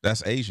it?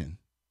 That's Asian.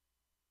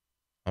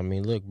 I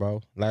mean, look,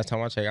 bro. Last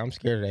time I checked, I'm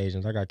scared of the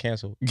Asians. I got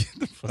canceled. Get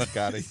the fuck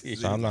out of here.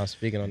 So I'm not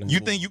speaking on them. You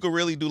think you could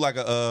really do like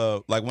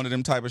a like one of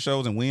them type of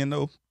shows and win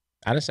though?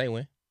 I didn't say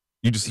when.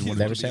 You just You want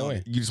Never to say be on when.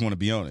 it. You just want to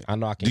be on it. I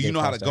know I can. Do you get know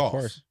how past to that golf?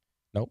 course.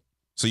 Nope.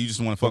 So you just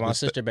want to But fuck my with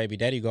sister, baby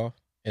daddy golf,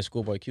 and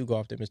schoolboy Q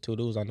golf. Them is two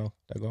dudes I know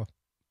that golf.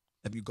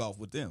 Have you golfed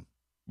with them?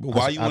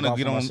 Why you want to golfed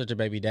get with on? my sister,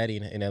 baby daddy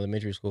in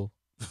elementary school?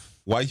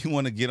 Why you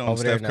want to get on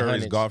Over there Steph in the Curry's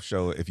hundreds. golf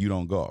show if you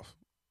don't golf?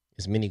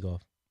 It's mini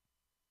golf.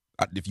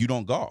 If you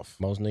don't golf,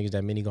 Most niggas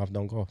that mini golf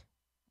don't golf.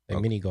 They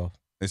Okay. mini golf.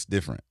 it's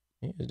different.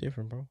 Yeah, it's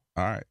different, bro.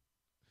 All right.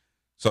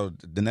 So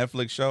the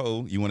Netflix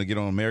show, you want to get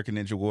on American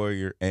Ninja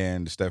Warrior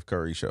and the Steph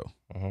Curry show.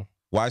 Uh-huh.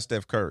 Why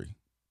Steph Curry?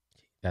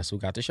 That's who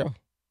got the show.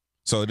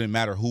 So it didn't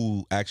matter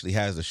who actually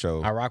has the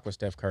show. I rock with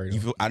Steph Curry.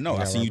 Though. I know. Yeah,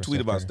 I I seen rock you with tweet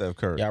Steph about Curry. Steph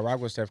Curry. Yeah, I rock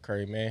with Steph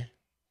Curry, man.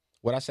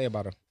 What I say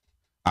about him?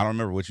 I don't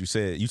remember what you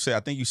said. I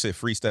think you said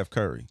free Steph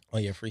Curry. Oh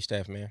yeah, free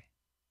Steph, man.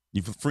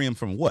 You free him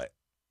from what?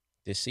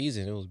 This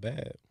season it was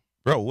bad.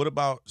 Bro, what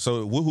about,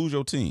 so who's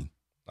your team?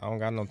 I don't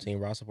got no team,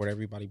 bro. I support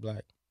everybody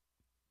black.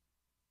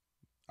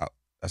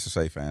 That's a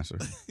safe answer.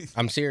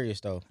 I'm serious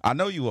though. I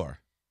know you are.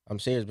 I'm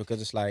serious because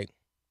it's like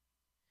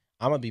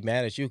I'm gonna be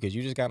mad at you because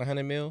you just got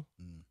 100 mil.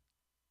 Mm.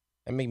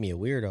 That make me a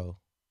weirdo.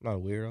 I'm not a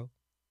weirdo.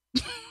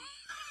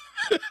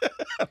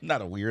 I'm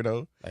not a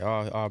weirdo. Like,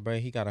 oh, bro,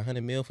 he got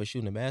 100 mil for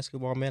shooting a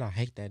basketball, man. I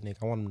hate that nigga.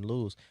 I want him to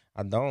lose.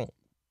 I don't.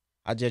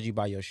 I judge you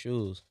by your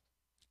shoes.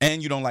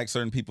 And you don't like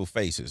certain people's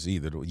faces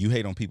either. You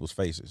hate on people's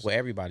faces. Well,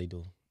 everybody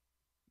do.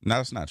 No,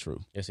 that's not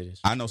true. Yes, it is.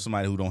 I know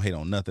somebody who don't hate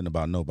on nothing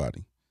about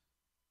nobody.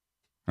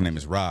 Her name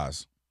is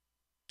Roz.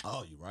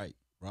 Oh, you're right.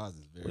 Roz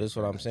is very. Well, this is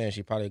what I'm nice. saying.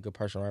 She probably a good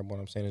person, right? What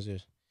I'm saying is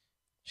this.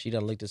 She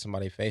done looked at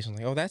somebody's face and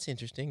like, oh, that's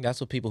interesting.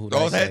 That's what people who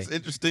Oh, they that's say.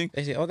 interesting.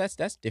 They say, oh, that's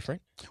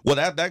different. Well,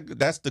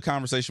 that's the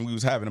conversation we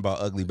was having about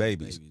ugly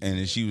babies. Babies, And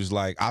yeah. she was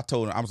like, I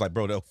told her, I was like,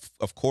 bro,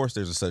 of course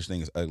there's a such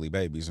thing as ugly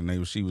babies.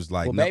 And she was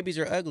like, Well, no, babies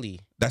are ugly.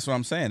 that's what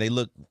I'm saying. They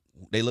look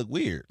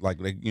weird. Like,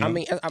 you know. I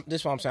mean, this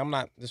is what I'm saying.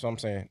 This is what I'm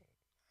saying.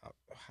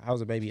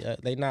 How's a baby?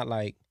 They not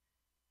like.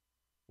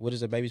 What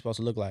is a baby supposed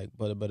to look like?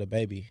 But a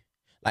baby.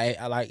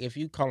 Like if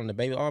you calling the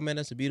baby, oh man,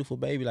 that's a beautiful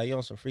baby. Like you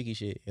on some freaky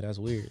shit, and that's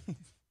weird.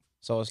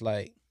 So it's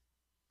like,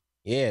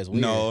 yeah, it's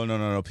weird.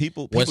 No.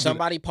 People When do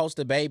somebody posts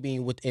a baby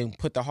and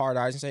put the hard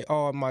eyes and say,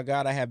 "Oh my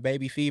God, I have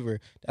baby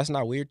fever," that's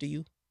not weird to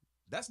you.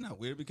 That's not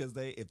weird because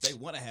if they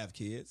want to have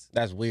kids,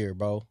 That's weird,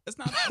 bro. that's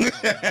not.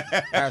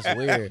 That's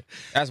weird.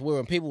 That's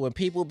weird. When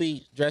people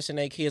be dressing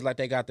their kids like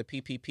they got the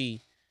PPP,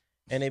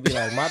 and they be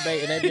like,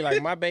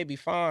 my baby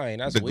fine.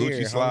 That's The weird.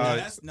 Gucci homie.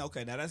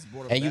 slide. Now that's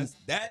border. And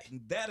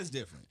That is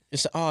different.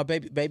 It's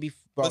baby,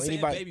 bro. But saying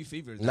Anybody? baby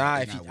fever. Is Nah,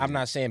 not, is not I'm weird.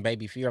 not saying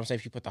baby fever. I'm saying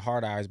if you put the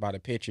hard eyes by the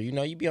picture, you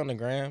know, you be on the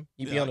gram,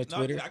 you be on the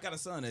Twitter. I got a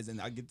son,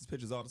 and I get these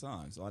pictures all the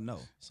time, so I know.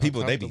 So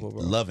people, they be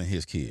uncomfortable, bro. loving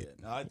his kid.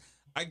 Yeah, no,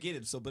 I get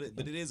it. So, but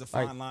it is a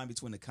fine line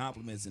between the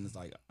compliments and it's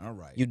like, all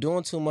right, You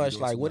doing too much.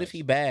 doing Like, too what much. if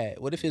he bad?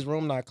 What if his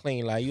room not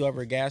clean? Like, you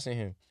ever gassing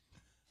him?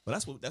 But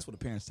that's what the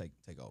parents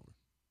take over.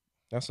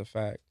 That's a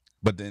fact.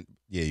 But then,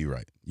 yeah, you're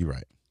right. You're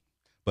right.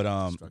 But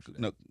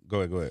no,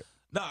 go ahead.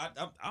 No,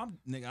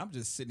 I'm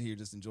just sitting here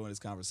just enjoying this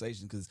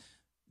conversation because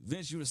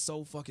Vince, you're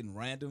so fucking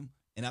random,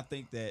 and I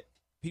think that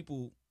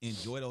people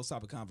enjoy those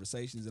type of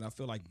conversations, and I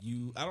feel like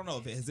I don't know,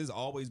 has this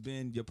always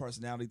been your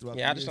personality throughout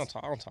the years? I just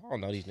I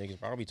don't know these niggas,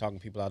 bro. I don't be talking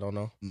to people I don't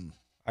know.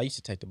 I used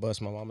to take the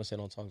bus. My mama said,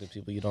 don't talk to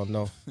people you don't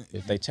know.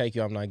 If they take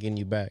you, I'm not getting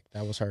you back.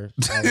 That was her.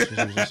 That was what she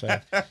was just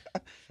saying.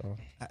 So,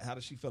 how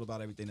does she feel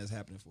about everything that's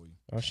happening for you?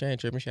 Oh, she ain't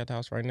tripping. She at the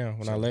house right now.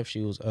 When I left,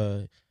 she was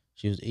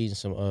eating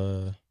some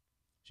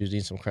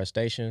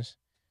crustaceans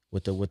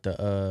with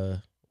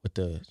the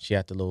she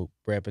had the little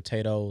bread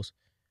potatoes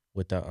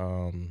with the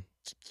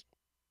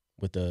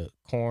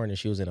corn, and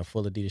she was in a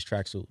full Adidas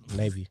tracksuit,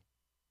 navy.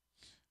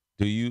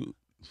 Do you?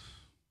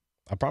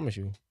 I promise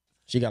you,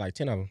 she got like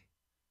 10 of them.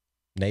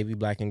 Navy,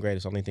 black, and gray.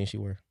 That's the only thing she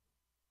wear.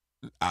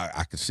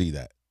 I could see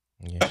that.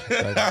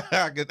 Yeah,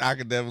 I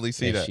could definitely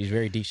see that. She's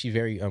very deep. She's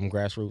very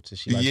grassroots. And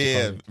she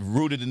likes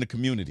rooted in the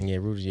community. Yeah,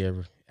 rooted. Yeah,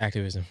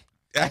 activism.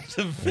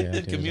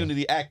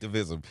 Community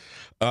activism.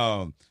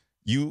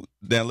 You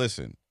now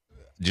listen.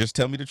 Just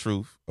tell me the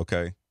truth,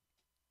 okay?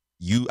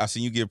 I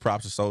seen you give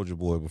props to Soulja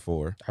Boy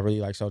before. I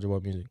really like Soulja Boy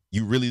music.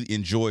 You really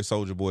enjoy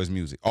Soulja Boy's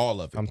music,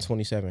 all of it. I'm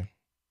 27.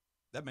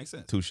 That makes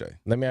sense. Touche.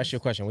 Let me ask you a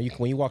question.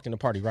 When you walked in the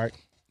party, right?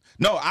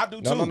 No, I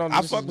do too. No,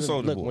 I fuck with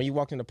Soulja Boy. When you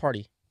walked in the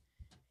party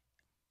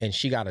and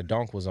She Got a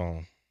Donk was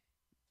on.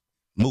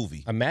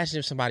 Movie. Imagine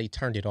if somebody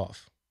turned it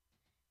off.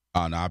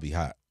 Oh, no, I'd be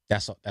hot.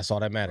 That's all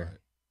that mattered. Right.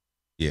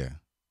 Yeah.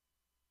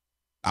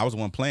 I was the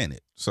one playing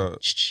it. So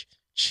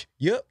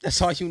yep,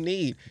 that's all you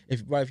need.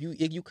 If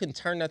you couldn't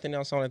turn nothing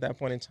else on at that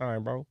point in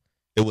time, bro.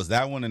 It was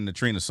that one and the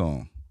Trina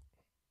song.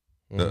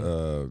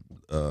 Mm-hmm.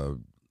 I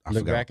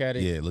Look forgot. Back at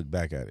It? Yeah, Look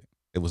Back at It.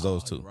 It was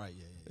those two. Right,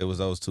 yeah. It was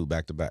those two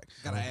back to back.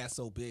 Got an ass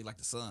so big like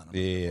the sun.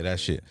 Yeah, that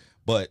shit.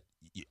 But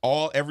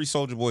every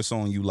Soulja Boy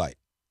song you like.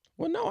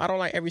 Well, no, I don't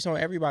like every song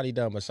everybody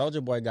done, but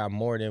Soulja Boy got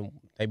more than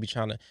they be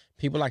trying to.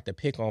 People like to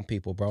pick on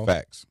people, bro.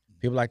 Facts.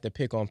 People like to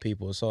pick on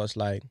people, so it's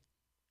like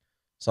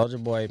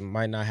Soulja Boy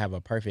might not have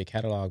a perfect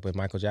catalog, but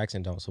Michael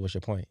Jackson don't. So what's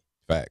your point?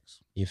 Facts.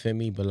 You feel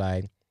me? But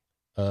like,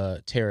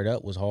 Tear It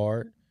Up was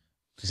hard.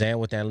 Xan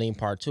with that Lean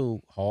Part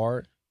 2,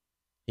 hard.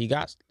 He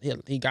got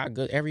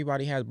good.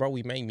 Everybody has, bro.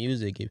 We make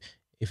music.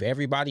 If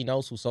everybody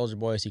knows who Soulja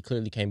Boy is, he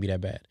clearly can't be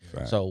that bad.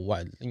 Right. So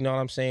what? You know what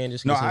I'm saying?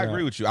 No, I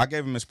agree with you. I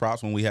gave him his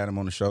props when we had him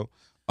on the show.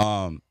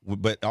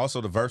 But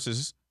also the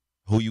verses,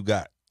 who you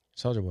got?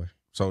 Soulja Boy.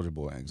 Soulja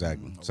Boy,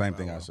 exactly. Same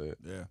thing I said.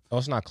 Yeah. Oh,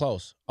 it's not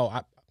close. Oh,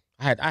 I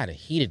had a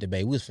heated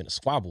debate. We was finna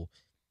squabble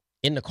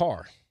in the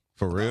car.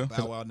 For real?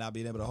 Bow Wow not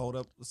being able to hold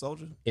up the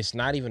Soulja? It's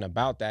not even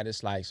about that.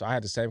 It's like, so I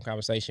had the same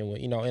conversation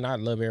with, and I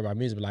love everybody's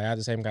music, but like I had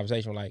the same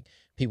conversation with like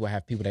people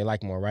they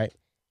like more, right?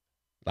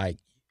 Like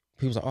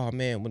people's like, oh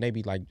man, when they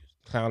be like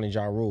clowning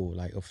Ja Rule,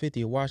 like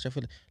 50 a watch,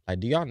 like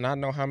do y'all not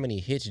know how many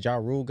hits Ja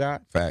Rule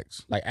got?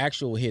 Facts. Like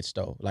actual hits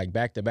though, like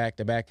back to back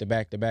to back to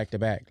back to back to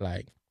back.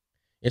 Like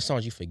it's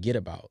songs you forget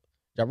about.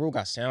 Ja Rule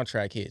got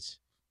soundtrack hits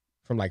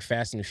from like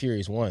Fast and the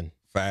Furious 1.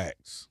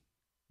 Facts.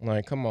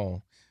 Like, come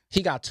on.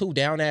 He got 2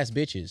 down ass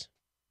bitches.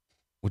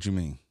 What you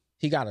mean?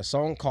 He got a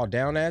song called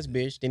Down Ass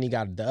Bitch. Then he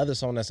got the other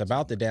song that's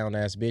about the down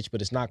ass bitch,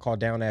 but it's not called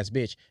Down Ass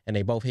Bitch, and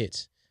they both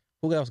hits.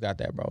 Who else got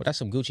that, bro? That's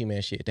some Gucci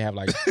Man shit to have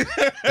like.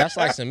 That's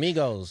like some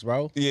Migos,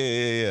 bro.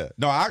 Yeah.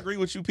 No, I agree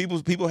with you.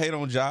 People hate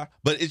on Ja,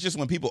 but it's just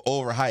when people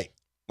overhype.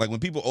 Like when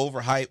people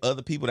overhype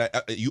other people,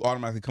 that you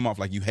automatically come off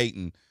like you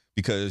hating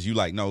because you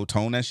like, no,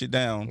 tone that shit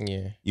down.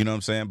 Yeah. You know what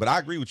I'm saying? But I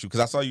agree with you because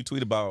I saw you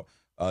tweet about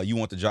you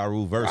want the Ja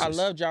Rule verses. I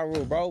love Ja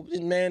Rule, bro.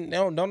 Man,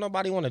 don't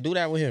nobody want to do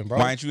that with him, bro.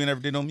 Why ain't you never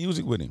did no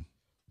music with him?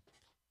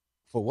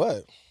 For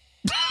what?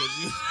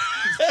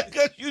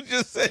 Because you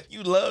just said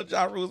you love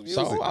Ja Rule's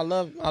music. So I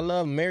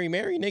love Mary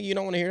Mary, nigga. You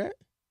don't want to hear that?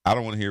 I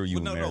don't want to hear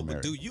you. Well, Mary.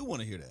 But do you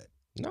want to hear that?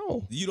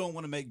 No. You don't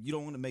want to make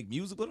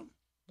music with him?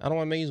 I don't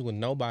want to make music with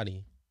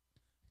nobody.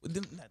 Well,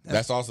 then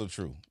that's also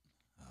true.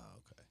 Oh,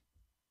 okay.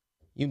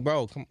 You,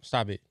 bro, come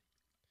stop it.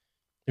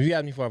 If you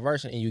ask me for a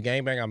verse and you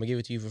gangbang, I'm gonna give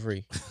it to you for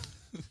free.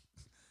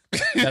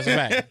 That's a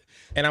fact.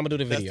 And I'm gonna do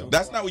the video.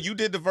 That's not what you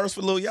did the verse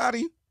for Lil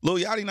Yachty. Lil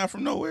Yachty not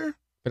from nowhere.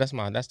 But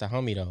that's the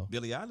homie though.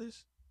 Billie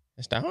Eilish?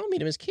 That's the homie,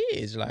 them his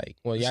kids. Like,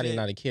 well, Yachty's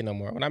not a kid no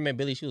more. When I met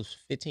Billie, she was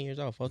 15 years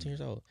old, 14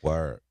 years old.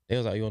 Word. They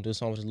was like, you want to do a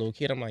song with this little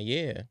kid? I'm like,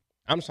 yeah.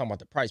 I'm just talking about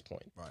the price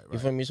point. Right. You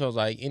feel me? So it's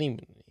like any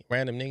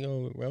random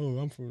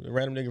nigga, I'm from a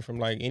random nigga from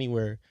like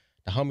anywhere.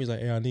 The homie's like,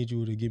 hey, I need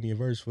you to give me a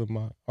verse for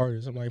my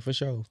artist. I'm like, for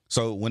sure.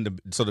 So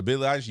the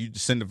Billie Eilish, you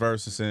just send the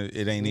verse and send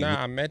it ain't even.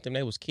 Nah, I met them.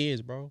 They was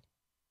kids, bro.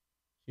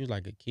 She was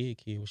like a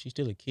kid. Well, she's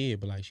still a kid,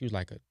 but like she was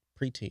like a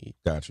preteen.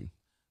 Got you.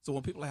 So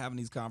when people are having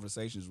these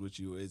conversations with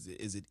you, is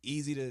it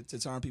easy to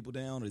turn people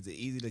down, or is it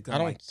easy to?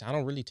 I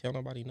don't really tell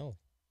nobody no.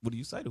 What do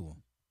you say to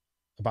them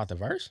about the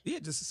verse? Yeah,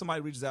 just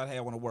somebody reaches out, hey, I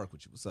want to work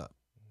with you. What's up?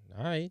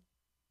 All right,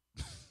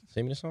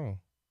 send me the song.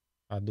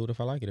 I'll do it if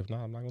I like it. If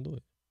not, I'm not gonna do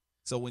it.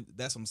 So when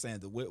that's what I'm saying.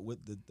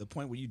 With the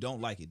point where you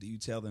don't like it, do you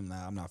tell them,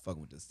 "Nah, I'm not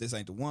fucking with this. This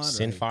ain't the one."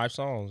 Send 5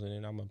 songs and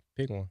then I'm gonna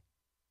pick one.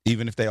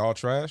 Even if they all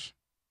trash?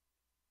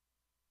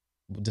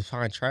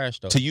 Define trash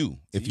though. To you.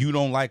 If you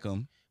don't like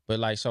them. But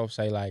like, so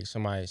say like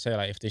somebody say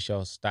like if this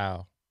your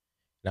style,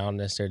 and I don't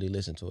necessarily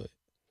listen to it.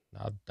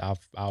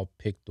 I'll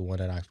pick the one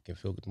that I can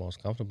feel the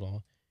most comfortable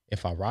on.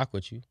 If I rock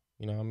with you,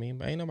 you know what I mean.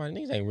 But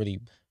niggas ain't really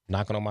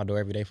knocking on my door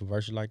every day for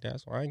verses like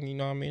that. So I ain't, you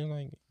know what I mean.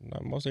 Like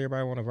most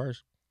everybody want a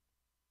verse.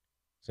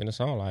 Send a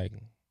song like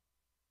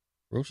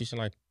Rucci sent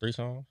like 3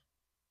 songs.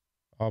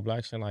 All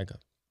Black sent like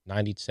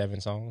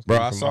 97 songs. Bro,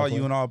 I saw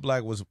you in All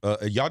Black was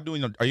y'all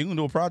doing? Are you gonna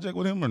do a project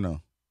with him or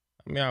no?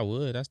 I mean, I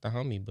would. That's the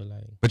homie, but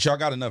like. But y'all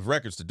got enough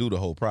records to do the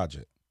whole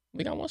project.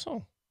 We got 1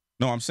 song.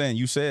 No, I'm saying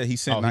you said he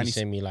sent 90. He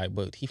sent me like,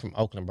 but he from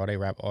Oakland, bro. They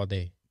rap all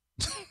day.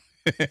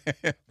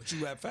 But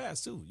you rap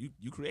fast too.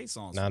 You create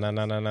songs. Nah.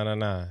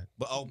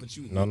 But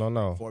you.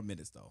 No. 4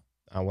 minutes though.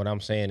 What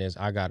I'm saying is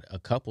I got a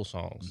couple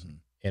songs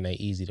and they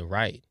easy to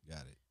write.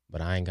 Got it.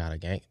 But I ain't got a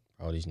gang.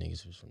 Bro, these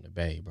niggas was from the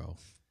Bay, bro.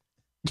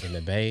 In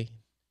the Bay.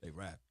 They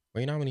rap.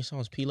 Bro, you know how many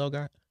songs P-Lo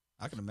got?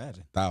 I can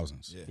imagine.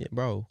 Thousands. Yeah,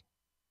 bro.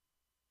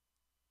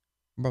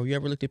 Bro, you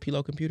ever looked at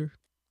P-Lo computer?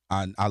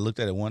 I looked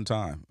at it one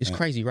time. It's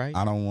crazy, right?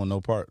 I don't want no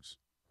parts.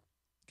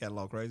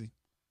 Catalog crazy.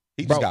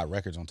 He just got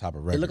records on top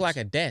of records. It looked like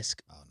a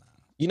desk. Oh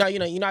no. You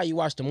know how you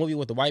watch the movie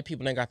with the white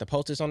people and they got the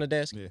posters on the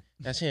desk? Yeah.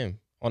 That's him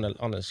on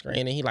the screen.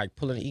 And he like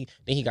pulling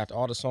then he got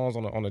all the songs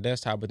on the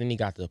desktop, but then he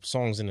got the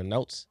songs in the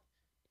notes.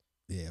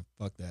 Yeah,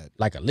 fuck that.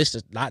 Like a list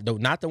of not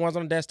the ones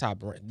on the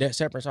desktop,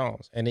 separate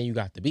songs. And then you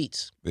got the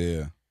beats.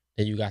 Yeah.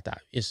 Then you got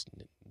that. It's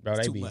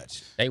too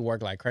much. They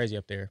work like crazy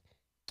up there.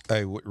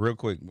 Hey, real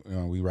quick,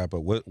 we wrap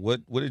up.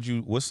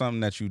 What's something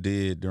that you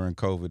did during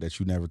COVID that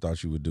you never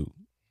thought you would do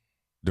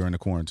during the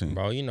quarantine?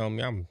 Bro, you know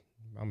me,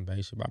 I'm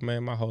basic. But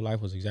man, my whole life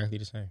was exactly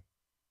the same.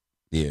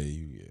 Yeah.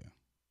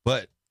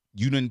 But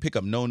you didn't pick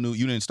up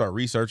you didn't start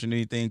researching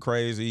anything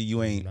crazy.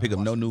 You ain't pick up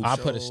no new I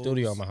shows. put a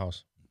studio in my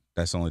house.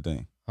 That's the only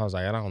thing. I was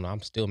like, I don't know.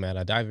 I'm still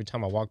mad. Every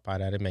time I walk by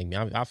that, it make me.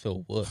 I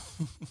feel what?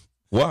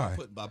 Why?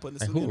 By putting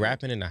like, who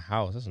rapping in the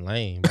house? That's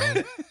lame,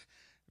 bro.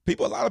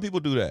 A lot of people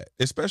do that,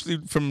 especially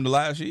from the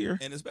last year.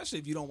 And especially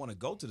if you don't want to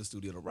go to the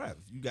studio to rap.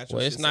 If you got your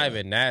well, shit it's not set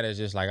even that. It's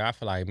just like I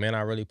feel like, man,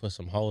 I really put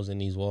some holes in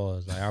these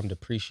walls. Like I'm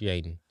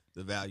depreciating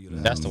the value. Of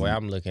that. That's the way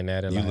I'm looking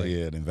at it.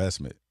 An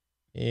investment.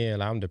 Yeah,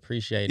 like I'm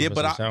depreciating. Yeah,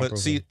 but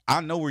see,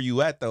 I know where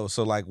you at though.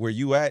 So like where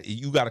you at,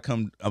 you got to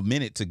come a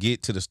minute to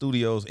get to the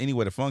studios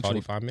anyway to function.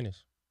 45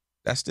 minutes.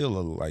 That's still a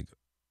little like.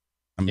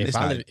 I mean,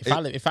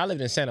 if I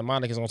lived in Santa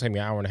Monica, it's gonna take me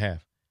an hour and a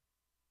half.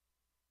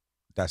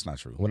 That's not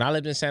true. When I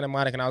lived in Santa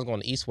Monica and I was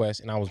going to East West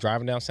and I was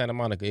driving down Santa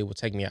Monica, it would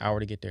take me an hour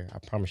to get there. I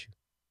promise you.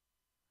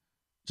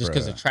 Just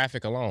because of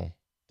traffic alone.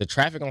 The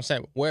traffic on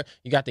Santa, where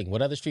you got to think,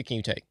 what other street can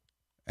you take?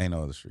 Ain't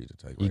no other street to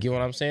take. You get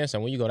what I'm saying? So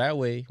when you go that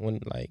way,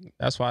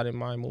 that's why I didn't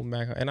mind moving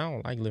back. And I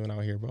don't like living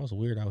out here, bro. It's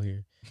weird out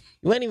here.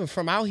 You ain't even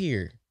from out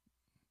here.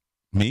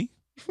 Me?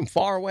 You from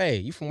far away.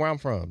 You from where I'm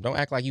from. Don't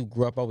act like you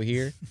grew up over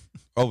here.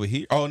 Over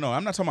here? Oh no,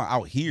 I'm not talking about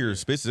out here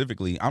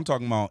specifically. I'm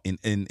talking about in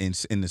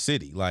the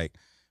city. Like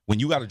when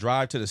you got to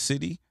drive to the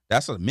city,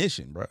 that's a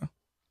mission, bro.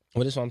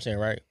 Well, that's what I'm saying,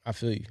 right? I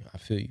feel you.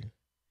 You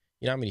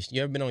know how many?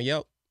 You ever been on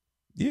Yelp?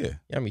 Yeah. You know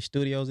how many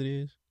studios it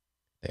is?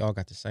 They all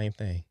got the same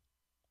thing.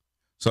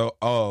 So,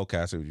 okay,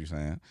 I see what you're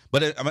saying.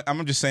 But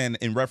I'm just saying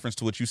in reference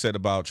to what you said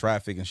about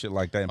traffic and shit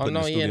like that. And putting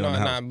the studio in the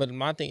house. But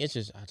my thing, it's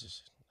just,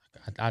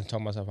 I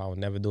told myself I would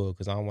never do it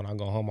because when I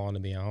go home, I want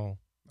to be at home.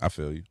 I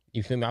feel you.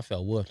 You feel me? I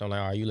felt woofed. I'm like,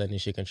 are you letting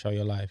this shit control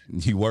your life?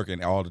 You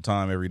working all the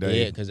time, every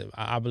day. Yeah, because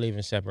I believe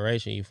in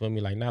separation. You feel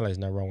me? Like, now there's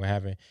nothing wrong with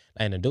having.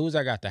 And the dudes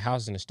I got the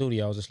house in the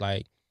studio, it's just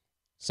like,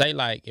 say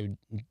like if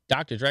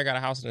Dr. Dre got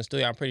a house in the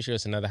studio, I'm pretty sure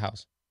it's another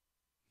house.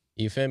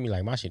 You feel me?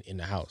 Like my shit in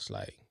the house.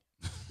 Like,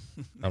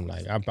 I'm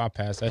like, I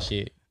passed that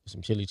shit with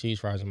some chili cheese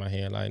fries in my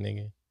hand, like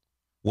nigga.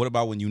 What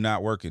about when you're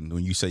not working?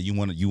 When you say you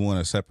want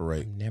to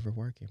separate? I'm never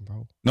working,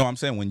 bro. No, I'm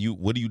saying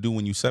what do you do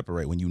when you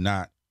separate? When you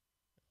not?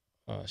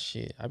 Oh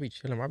shit, I be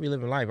chilling. I be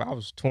living life. I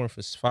was touring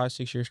for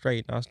 5-6 years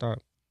straight, nonstop.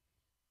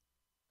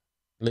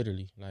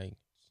 Literally, like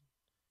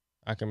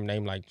I can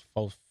name like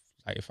 4.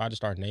 Like if I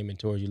just start naming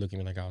tours, you look at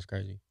me like I was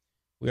crazy.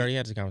 We already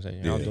had this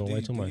conversation. Yeah. I was doing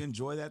way too much. Do you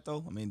enjoy that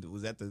though? I mean,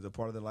 was that the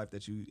part of the life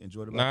that you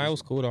enjoyed about? Nah, it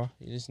was cool though.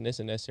 It's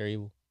a necessary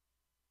evil.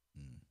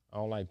 I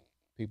don't like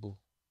people.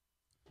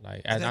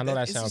 Like I know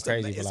that sounds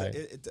crazy, but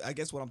like I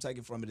guess what I'm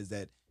taking from it is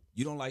that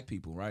you don't like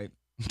people, right?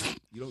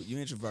 You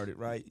introverted,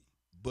 right?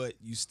 But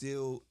you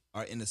still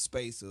are in the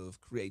space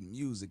of creating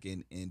music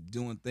and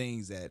doing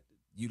things that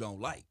you don't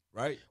like,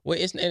 right? Well,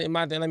 let me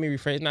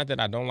rephrase. It's not that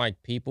I don't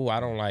like people. I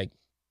don't like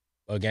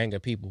a gang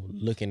of people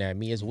looking at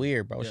me. It's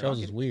weird, bro.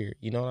 Shows is weird.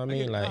 You know what I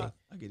mean? I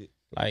get it.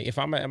 Like if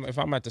I'm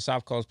at the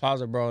South Coast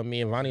Plaza, bro, and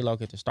me and Vonnie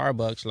Loke at the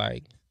Starbucks,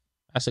 like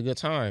that's a good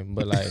time.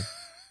 But like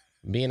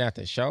being at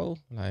the show,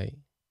 like.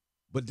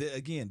 But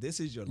again, this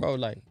is your bro.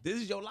 Life. Like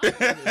this is your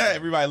life.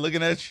 Everybody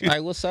looking at you.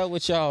 Like, what's up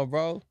with y'all,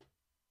 bro?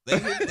 They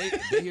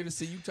here to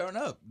see you turn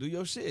up, do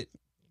your shit.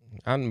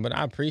 But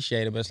I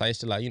appreciate it. But it's like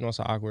still like it's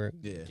so awkward.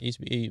 Yeah. It used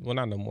to be well,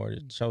 not no more.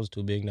 The show's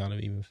too big now to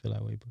even feel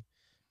that way.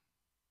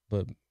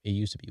 But it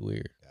used to be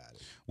weird.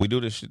 We do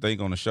this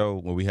thing on the show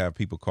where we have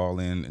people call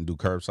in and do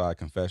curbside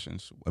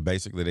confessions.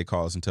 Basically, they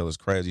call us and tell us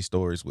crazy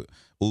stories with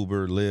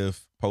Uber,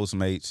 Lyft,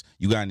 Postmates.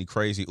 You got any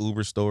crazy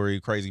Uber story,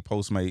 crazy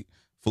Postmate,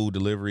 food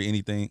delivery,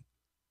 anything?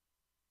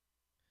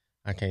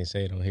 I can't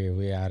say it on here.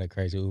 We had a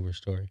crazy Uber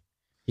story.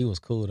 He was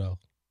cool though.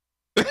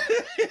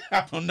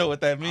 I don't know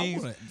what that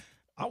means.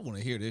 I want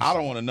to hear this. I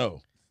don't want to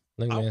know.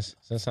 Look, man.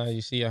 Sometimes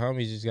you see your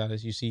homies,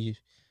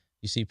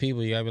 you see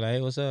people. You gotta be like,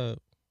 hey, what's up?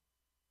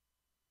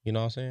 You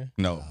know what I'm saying?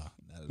 No,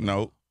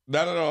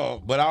 not at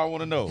all. But I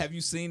want to know. Have you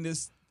seen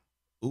this?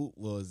 What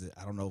was it?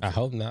 I don't know. I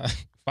hope not.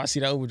 If I see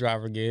that Uber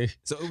driver again.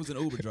 So it was an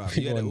Uber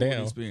driver. You had an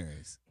Uber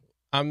experience.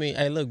 I mean,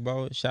 hey, look,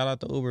 bro. Shout out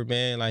to Uber,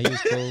 man. Like, he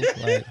was cool. Like,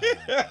 I don't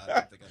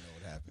think I know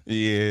what happened.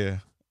 Yeah,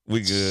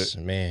 we good,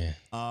 man.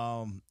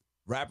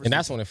 Rappers, and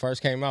that's when it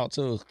first came out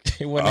too.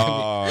 It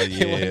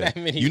wasn't that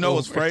many. You know Ubers.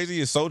 what's crazy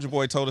is Soulja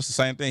Boy told us the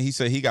same thing. He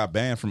said he got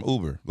banned from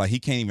Uber. Like he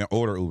can't even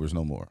order Ubers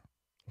no more.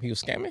 He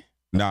was scamming?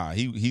 Nah,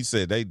 he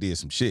said they did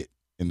some shit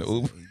in the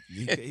Uber.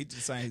 He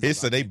just saying He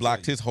said they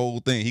blocked his whole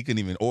thing. He couldn't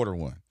even order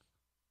one.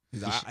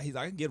 He's like,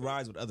 I can get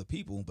rides with other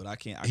people, but I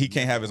can't. He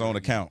can't have his own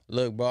account.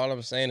 Look, bro, all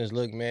I'm saying is,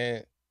 look,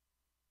 man,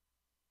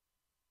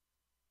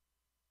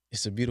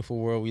 it's a beautiful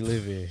world we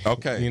live in.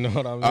 Okay. You know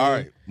what I mean? All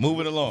right,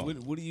 moving along.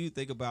 What do you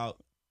think about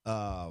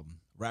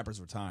rappers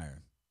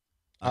retiring?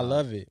 I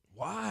love it.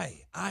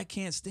 Why? I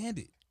can't stand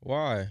it.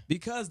 Why?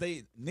 Because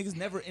niggas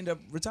never end up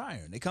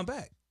retiring. They come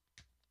back.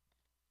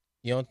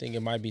 You don't think it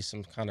might be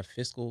some kind of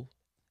fiscal?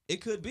 It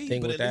could be,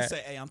 thing but with at least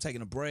that? say, hey, I'm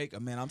taking a break.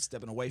 Man, I'm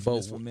stepping away from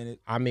this for a minute.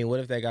 I mean, what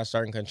if they got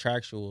certain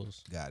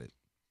contractuals? Got it.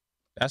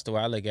 That's the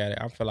way I look at it.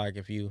 I feel like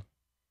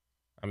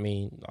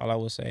all I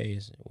would say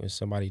is when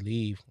somebody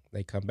leave,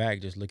 they come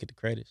back, just look at the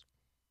credits.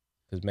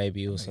 Because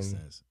maybe it was some.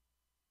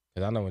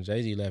 Because I know when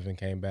Jay-Z left and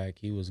came back,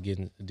 he was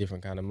getting a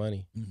different kind of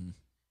money. Mm-hmm.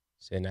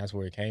 So, and that's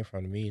where it came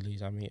from to me, at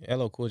least. I mean,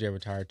 LL Cool J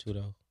retired too,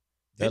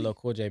 though. LL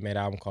Cool J made an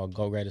album called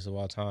Go Greatest of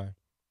All Time.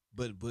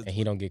 But and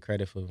he don't get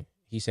credit for.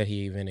 He said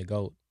he invented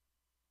GOAT.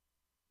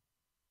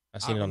 I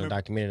seen it on the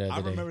documentary the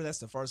other day. I remember that's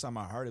the first time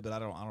I heard it, but I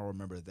don't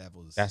remember if that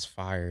was. That's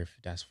fire.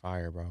 That's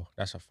fire, bro.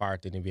 That's a fire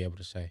thing to be able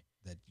to say.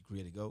 That you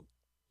created GOAT?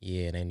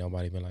 Yeah, and ain't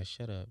nobody been like,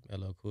 shut up,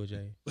 LL Cool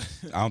J.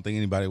 I don't think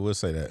anybody would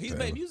say that. He's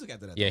made music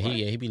after that. Yeah, though, right?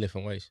 he be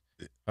lifting weights.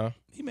 Huh?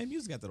 He made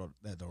music after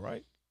that though,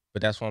 right?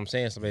 But that's what I'm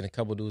saying. So, a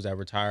couple dudes that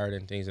retired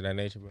and things of that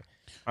nature. But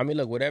I mean,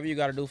 look, whatever you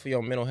got to do for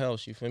your mental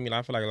health, you feel me?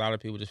 I feel like a lot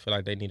of people just feel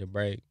like they need a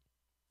break.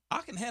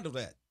 I can handle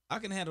that. I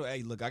can handle.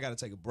 Hey, look, I got to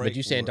take a break. But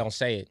you saying don't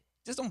say it.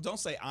 Just don't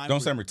say I'm. Don't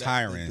say I'm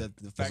retiring.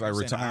 The fact like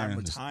that I'm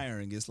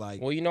retiring is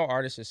like. Well, you know,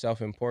 artists is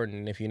self-important,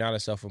 and if you're not a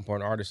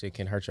self-important artist, it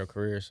can hurt your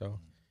career. So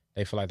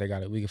they feel like they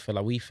got it. We feel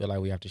like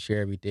we have to share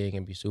everything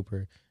and be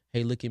super.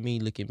 Hey, look at me.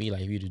 Like if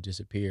you just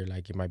disappear,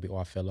 like it might be, oh,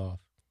 I fell off.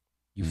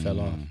 You fell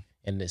off,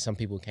 and then some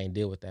people can't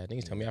deal with that.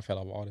 Niggas tell me I fell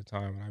off all the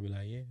time, and I be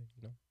like, yeah,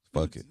 you know,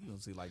 fuck it. You don't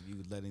see like you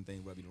would let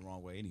anything rub you the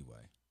wrong way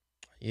anyway.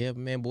 Yeah,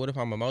 man. But what if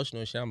I'm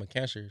emotional and shit? I'm a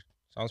cancer,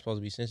 so I'm supposed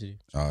to be sensitive.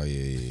 Oh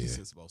yeah.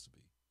 It's supposed to be.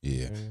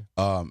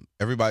 Yeah.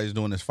 Everybody's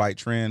doing this fight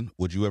trend.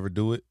 Would you ever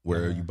do it?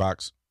 Where you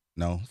box?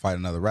 No, fight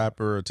another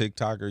rapper, or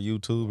TikToker,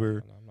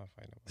 YouTuber. No, I'm not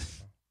fighting nobody.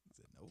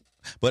 Nope.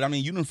 But I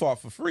mean, you done fought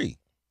for free.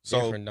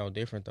 So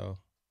different though.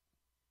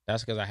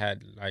 That's because I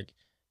had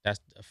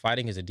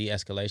fighting is a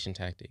de-escalation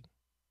tactic.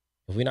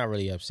 If we're not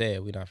really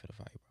upset, we're not finna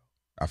fight, bro.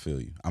 I feel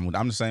you.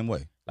 I'm the same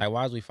way. Like,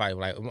 why is we fighting?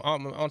 Like,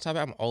 on top of it,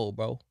 I'm old,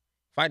 bro.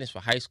 Fighting is for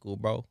high school,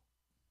 bro.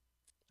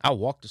 I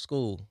walked to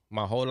school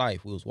my whole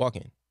life. We was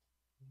walking.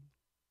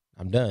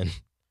 I'm done.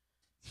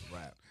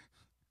 Rap.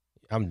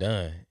 I'm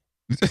done.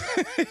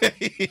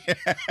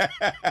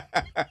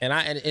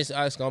 And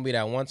it's gonna be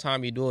that one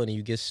time you do it and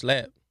you get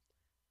slapped,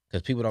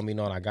 because people don't be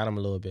knowing I got them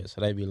a little bit,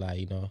 so they be like,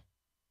 you know,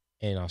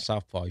 and on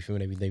southpaw, you feel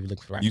me? They be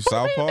looking for rap. You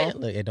southpaw?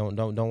 Look, and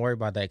don't worry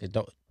about that,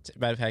 because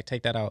matter of fact,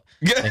 take that out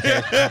in case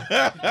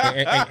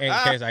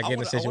I get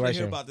in a situation. I want to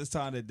hear about this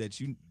time that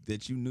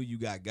you knew you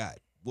got.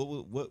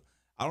 What?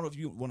 I don't know if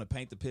you want to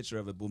paint the picture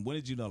of it, but when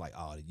did you know, like,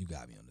 oh, you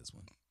got me on this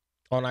one?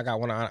 When I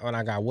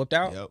got whooped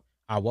out, yep.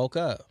 I woke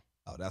up.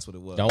 Oh, that's what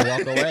it was. Don't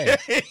walk away.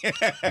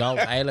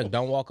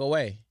 Don't walk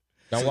away.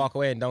 Don't walk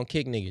away and don't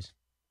kick niggas.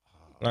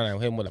 No,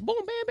 hit him with a boom,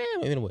 bam,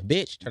 bam. Hit him with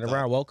bitch. Turn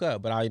around, woke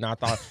up. But I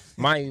thought,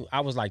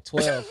 I was like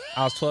 12.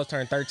 I was 12,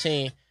 turned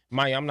 13.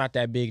 I'm not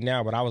that big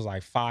now, but I was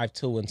like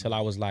 5'2" until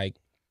I was like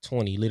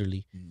 20,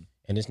 literally.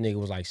 And this nigga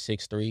was like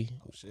 6'3",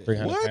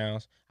 300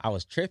 pounds. I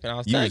was tripping. I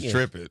was thugging. You was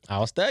tripping. I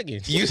was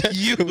thugging. You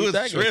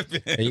was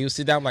tripping. And you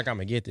sit down, I'm like, I'm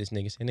going to get this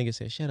nigga. And nigga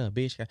said, shut up,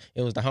 bitch.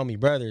 It was the homie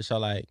brother. So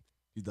like,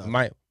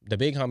 the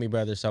big homie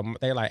brother. So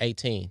they're like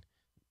 18.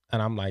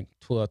 And I'm like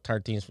 12,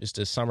 13. It's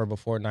the summer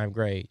before 9th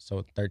grade.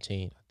 So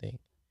 13, I think.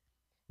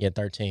 Yeah,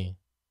 13.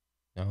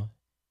 You know?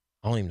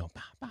 I don't even know.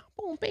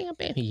 Boom, bam,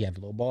 bam. He had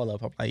the little ball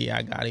up. I'm like, yeah,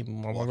 I got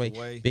him on my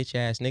way. Bitch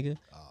ass nigga.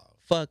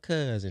 Fuck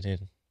cuz. And then,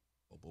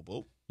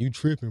 you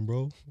tripping,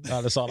 bro.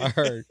 That's all I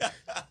heard.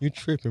 You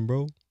tripping,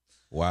 bro.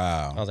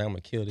 Wow. I was like, I'm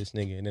gonna kill this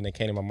nigga. And then they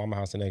came to my mama's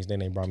house the next day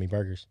and they brought me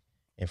burgers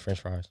and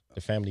French fries,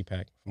 the family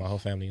pack for my whole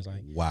family. It's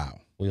like, wow.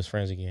 We was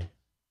friends again.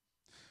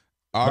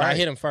 All but right. I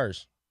hit him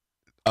first.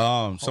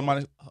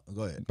 Somebody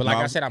go ahead. But like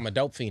I said, I'm a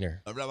dope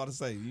fiender. I'm about to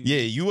say.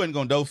 You wasn't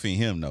gonna dope fiend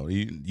him though.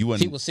 You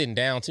wasn't. He was sitting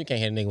down too. You can't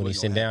hit a nigga when he's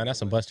sitting down. That's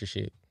some buster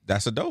shit.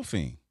 That's a dope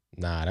fiend.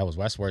 Nah,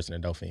 that's worse than a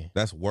dope fiend.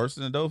 That's worse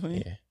than a dope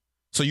fiend? Yeah.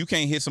 So you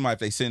can't hit somebody if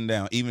they sitting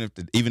down, even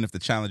if the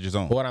challenge is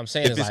on. But what I'm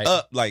saying if is it's like,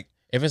 up, like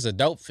if it's a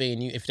dope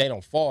fiend, if they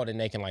don't fall, then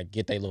they can like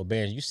get their little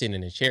bearings. You sitting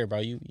in the chair, bro.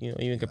 You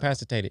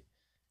incapacitated.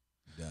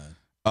 Done.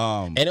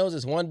 And there was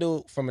this one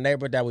dude from a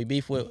neighborhood that we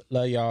beef with.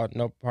 Love y'all,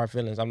 no hard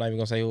feelings. I'm not even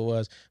gonna say who it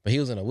was, but he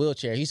was in a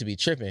wheelchair. He used to be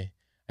tripping,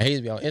 and he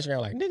used to be on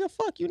Instagram like, "Nigga,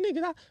 fuck you,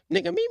 nigga,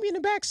 nigga, meet me in the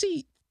back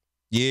seat."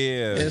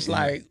 Yeah, it's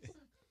like,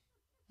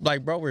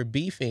 bro, we're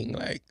beefing.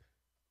 Like,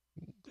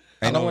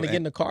 I don't want to get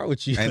in the car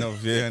with you. Ain't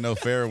no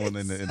fair one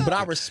in the. But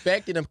I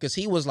respected him because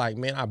he was like,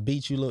 man, I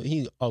beat you, little.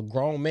 He a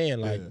grown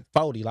man, like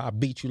 40. Like, I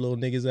beat you, little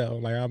niggas out.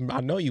 I'm like,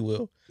 I know you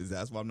will.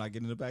 That's why I'm not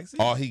getting in the back seat.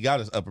 All he got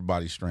is upper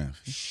body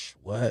strength.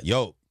 What?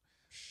 Yo.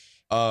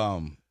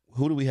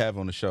 Who do we have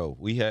on the show?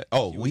 We had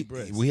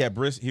we had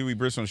Huey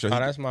Briss on the show. Oh,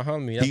 that's my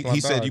homie. That's he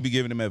said you be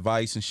giving him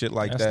advice and shit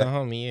like that's that. That's the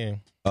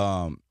homie,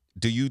 yeah.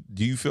 Do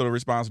you feel the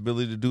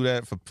responsibility to do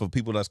that for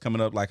people that's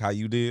coming up like how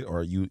you did,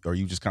 or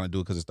you just kind of do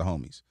it because it's the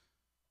homies?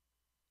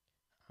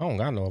 I don't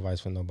got no advice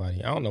for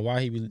nobody. I don't know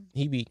why he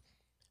be.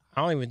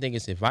 I don't even think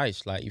it's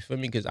advice. Like, you feel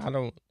me? Because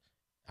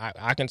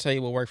I can tell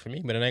you what worked for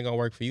me, but it ain't gonna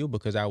work for you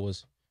because I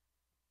was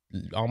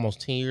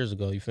almost 10 years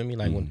ago. You feel me?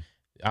 Like when.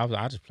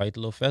 I just played the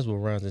little festival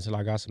runs until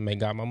I got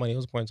my money. It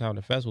was a point in time in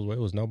the festivals where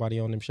it was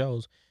nobody on them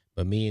shows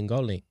but me and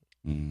GoLink.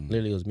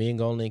 Literally, it was me and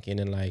GoLink and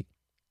then like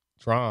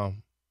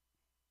Drum.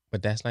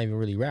 But that's not even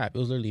really rap. It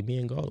was literally me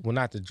and GoLink. Well,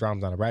 not the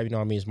drums on the rap. You know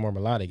what I mean? It's more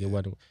melodic. Yeah.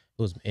 It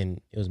was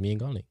me and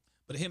GoLink.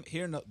 But him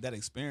hearing that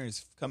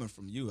experience coming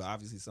from you,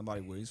 obviously somebody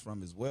where he's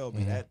from as well,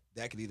 man,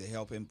 that could either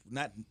help him.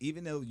 Not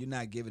even though you're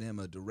not giving him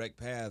a direct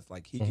path,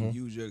 like he can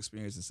use your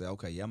experience and say,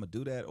 okay, yeah, I'm gonna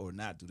do that or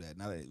not do that.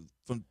 Now,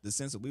 from the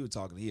sense that we were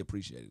talking, he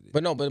appreciated it.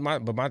 But no, but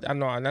my I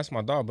know, and that's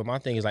my dog. But my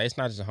thing is like, it's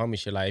not just a homie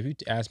shit. Like, if you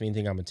ask me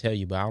anything, I'm gonna tell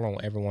you. But I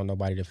don't ever want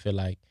nobody to feel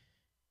like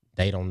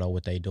they don't know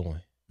what they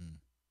doing,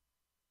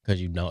 because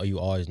you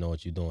always know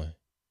what you're doing.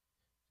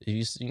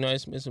 If you know,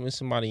 it's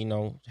somebody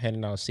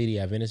handing out a CD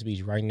at Venice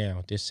Beach right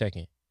now, this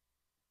second.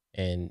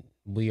 And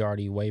we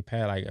already way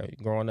past, like,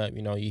 growing up,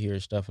 you hear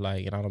stuff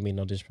like, and I don't mean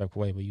no disrespectful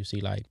way, but you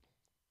see, like,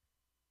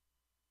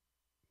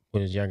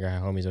 when it's younger, how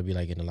homies would be,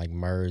 like, into, like,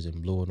 Murs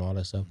and Blue and all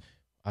that stuff.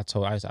 I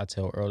tell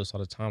Earl this all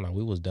the time, like,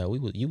 you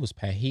was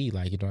past,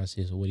 I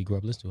said, so what he grew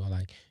up listening to,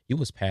 like, you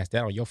was past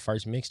that on your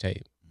first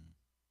mixtape.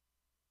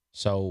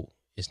 So,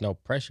 it's no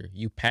pressure.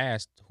 You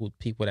passed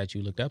people that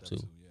you looked up to.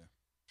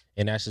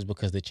 And that's just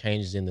because the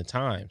changes in the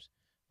times,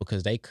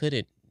 because they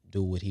couldn't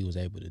do what he was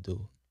able to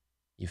do.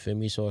 You feel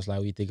me? So it's like,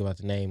 when you think about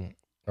the name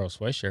Earl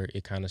Sweatshirt,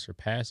 it kind of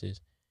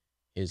surpasses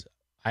his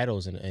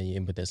idols,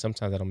 but that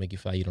sometimes that'll make you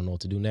feel like you don't know what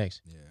to do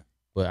next. Yeah.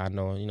 But I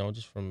know,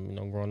 just from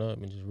growing up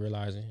and just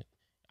realizing,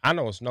 I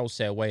know it's no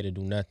set way to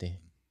do nothing,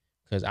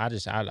 because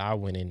I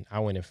went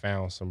and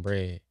found some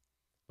bread,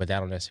 but that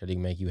don't necessarily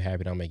make you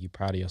happy. Don't make you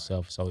proud of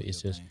yourself. So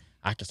it's just,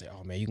 I can say,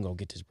 oh man, you can go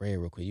get this bread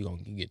real quick. You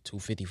get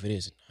 $250 for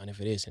this and $100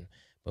 for this,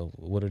 but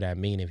what do that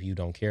mean if you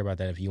don't care about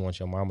that? If you want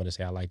your mama to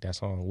say, I like that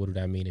song, what do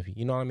that mean? If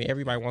you know what I mean?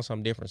 Everybody wants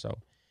something different. So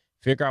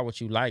figure out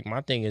what you like. My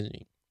thing is,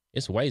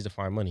 it's ways to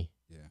find money.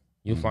 Yeah.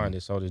 You'll find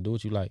it. So just do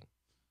what you like.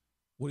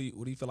 What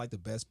do you feel like the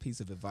best piece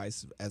of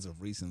advice as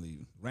of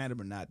recently, random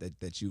or not,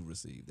 that you've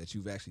received, that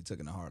you've actually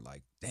taken to heart?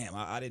 Like, damn,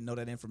 I didn't know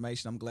that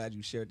information. I'm glad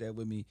you shared that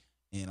with me,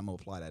 and I'm going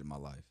to apply that in my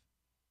life.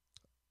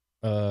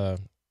 I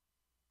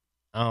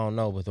don't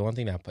know, but the one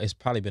thing that, it's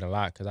probably been a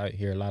lot because I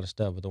hear a lot of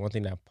stuff, but the one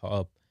thing that popped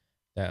up,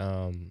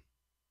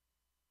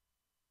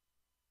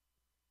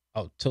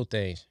 two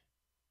things,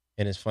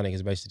 and it's funny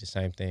because it's basically the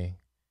same thing.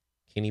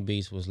 Kenny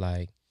Beats was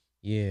like,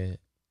 yeah,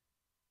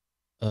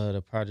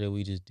 the project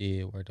we just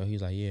did worked out.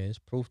 He's like, yeah, it's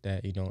proof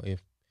that,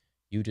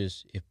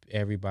 if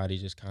everybody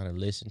just kind of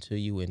listen to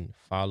you and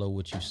follow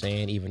what you're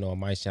saying, even though it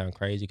might sound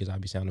crazy, because I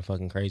be sounding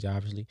fucking crazy,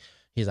 obviously.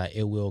 He's like,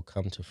 it will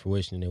come to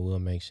fruition and it will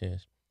make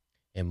sense.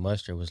 And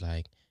Mustard was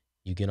like,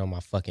 you get on my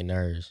fucking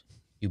nerves.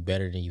 You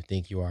better than you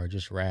think you are.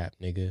 Just rap,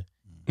 nigga.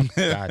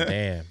 God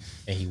damn.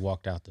 And he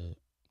walked out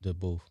the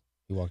booth.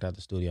 He walked out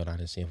the studio and I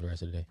didn't see him for the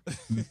rest of the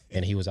day.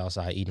 And he was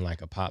outside eating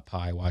like a pot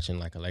pie, watching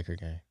like a Laker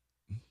game.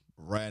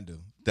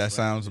 Random. That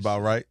sounds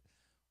about right.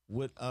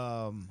 What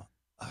I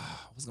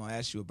was gonna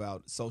ask you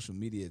about social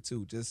media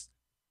too. Just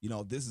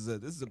this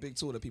is a big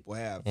tool that people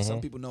have. Some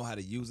people know how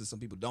to use it. Some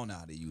people don't know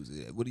how to use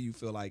it. What do you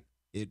feel like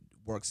it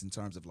works in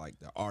terms of like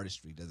the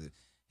artistry? Does it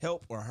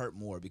help or hurt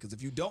more? Because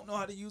if you don't know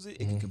how to use it,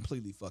 it can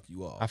completely fuck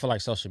you off. I feel like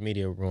social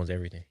media ruins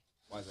everything.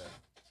 Why is that?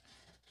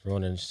 It's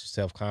ruining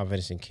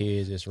self-confidence in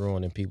kids. It's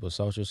ruining people's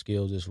social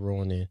skills. It's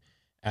ruining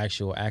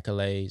actual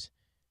accolades.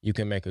 You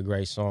can make a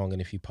great song,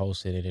 and if you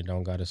post it and it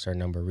don't got a certain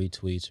number of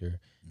retweets, or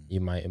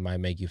it might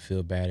make you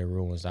feel bad. It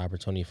ruins the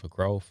opportunity for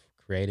growth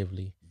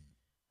creatively.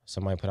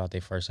 Somebody put out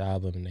their first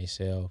album and they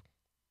sell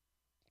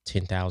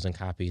 10,000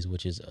 copies,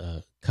 which is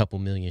a couple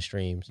million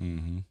streams.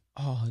 Mm-hmm.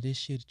 Oh, this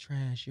shit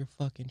trash. You're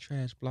fucking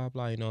trash. Blah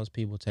blah. You know, it's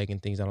people taking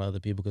things out on other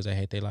people because they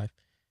hate their life.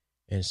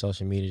 And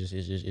social media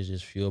is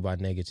just fueled by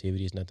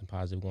negativity. It's nothing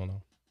positive going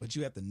on. But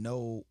you have to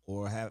know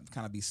or have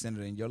kind of be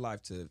centered in your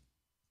life to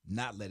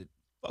not let it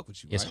fuck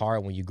with you. It's right?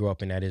 hard when you grow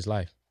up in that is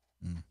life.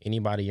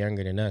 Anybody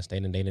younger than us, they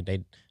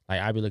like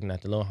I be looking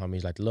at the little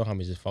homies. Like the little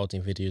homies is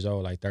 14, 50 years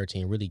old, like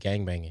 13, really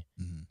gangbanging,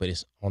 but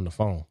it's on the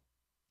phone.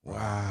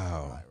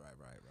 Wow. Right.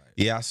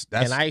 Yeah, that's.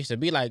 And I used to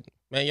be like,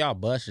 man, y'all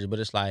busters, but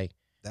it's like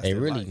That's they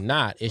their really life.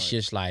 not. It's Right.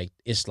 just like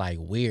it's like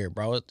weird,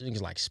 bro.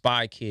 It's like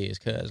Spy Kids,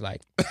 cause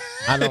like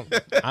I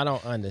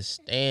don't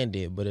understand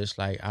it, but it's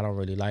like I don't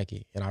really like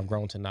it, and I've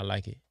grown to not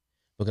like it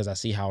because I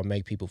see how it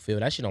make people feel.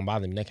 That shit don't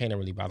bother me. That can't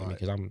really bother me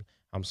because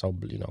I'm so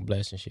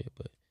blessed and shit,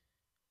 but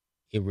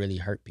it really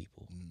hurt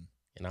people,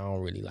 and I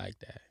don't really like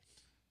that.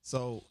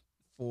 So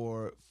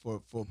for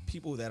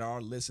people that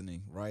are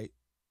listening, right,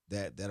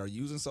 that are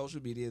using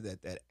social media,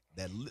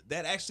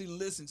 that actually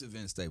listen to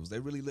Vince Staples, they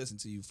really listen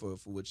to you for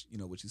what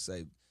you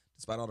say,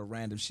 despite all the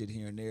random shit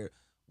here and there.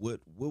 What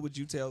would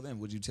you tell them?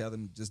 Would you tell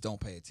them just don't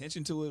pay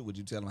attention to it? Would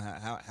you tell them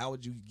how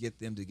would you get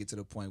them to get to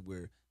the point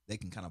where they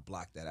can kind of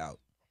block that out?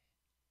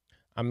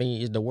 I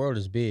mean, the world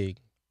is big.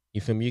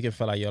 You feel me? You can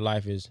feel like your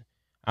life is.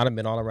 I done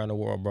been all around the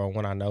world, bro.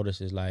 When I notice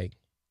is like,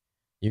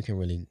 you can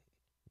really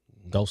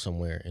go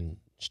somewhere and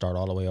start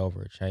all the way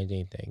over, change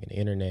anything. And the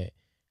internet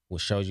will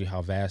shows you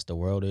how vast the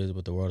world is,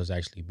 but the world is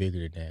actually bigger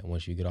than that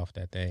once you get off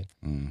that thing.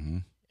 Mm-hmm.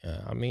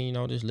 I mean,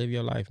 just live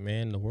your life,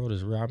 man. The world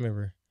is real. I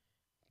remember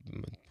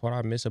what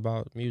I miss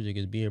about music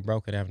is being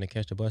broke and having to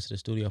catch the bus to the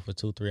studio for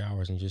 2-3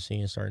 hours and just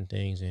seeing certain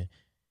things and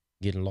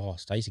getting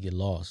lost. I used to get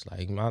lost.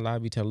 Like I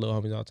be telling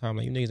little homies all the time,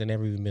 like, you niggas ain't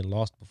never even been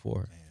lost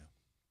before.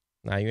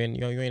 Now you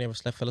ain't ever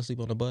fell asleep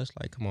on the bus.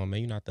 Like, come on,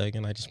 man, you not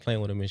thugging. Like, just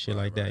playing with them and shit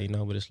like that,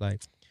 But it's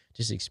like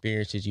just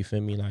experiences. You feel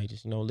me? Like,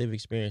 just live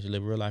experiences,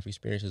 live real life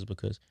experiences.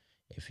 Because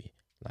if you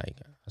like,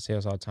 I say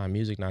this all the time,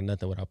 music not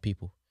nothing without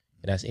people.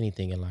 And that's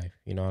anything in life.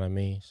 You know what I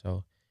mean?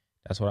 So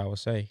that's what I would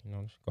say.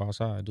 Just go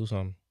outside, do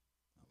something.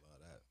 I love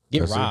that. Get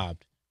That's it.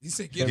 robbed. You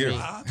said Get get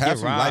robbed. robbed. Have Get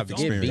some life robbed. Get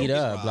experience. beat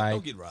up. Robbed. Like,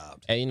 Don't get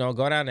robbed.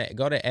 hey,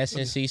 go to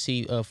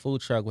SNCC food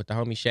truck with the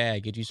homie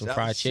Shad, get you some Shout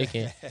fried out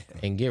chicken Shad.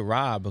 and get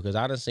robbed, because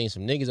I done seen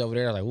some niggas over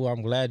there like, oh,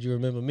 I'm glad you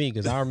remember me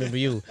because I remember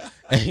you.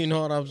 And you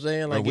know what I'm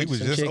saying? Like, Bro, we get you was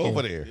some just chicken.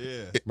 over there.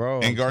 Yeah. Bro.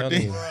 In I'm telling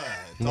Gardena. you. Right.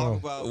 No. Talk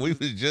about We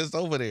was just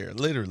over there,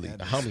 literally. Yeah.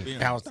 The homie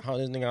Experience. this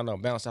nigga I know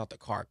bounced out the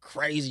car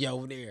crazy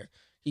over there.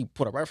 He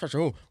put up right in front of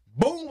the room.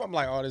 Boom! I'm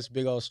like, oh, this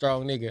big old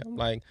strong nigga. I'm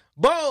like,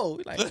 Bo!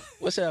 He like,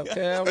 what's up, cuz?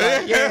 I'm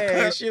like,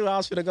 yeah, shoot, I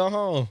was finna go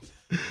home.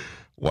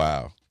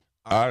 Wow.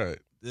 All right.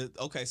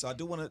 Okay, so I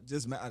do want to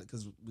just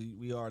because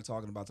we are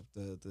talking about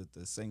the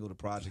single, the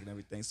project, and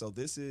everything. So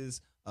this is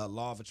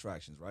Law of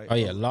Attractions, right? Oh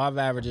yeah, Law of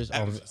Averages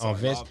Averages, on sorry,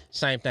 Vince. Law of-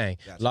 Same thing.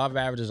 Gotcha. Law of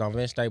Averages on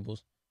Vince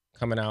Staples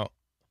coming out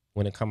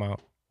when it come out.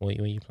 When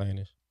you playing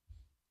this?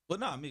 But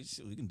no, I mean,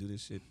 shit, we can do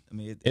this shit. I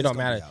mean, It it's don't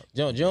gonna matter.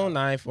 be out. June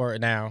 9th or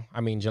now. I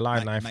mean July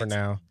 9th for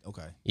now.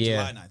 Okay. Yeah.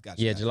 July 9th.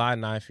 Gotcha. Yeah, gotcha. July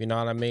 9th. You know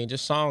what I mean?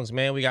 Just songs,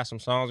 man. We got some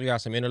songs. We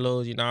got some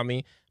interludes. You know what I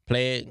mean?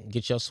 Play it.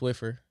 Get your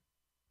Swiffer.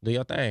 Do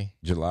your thing.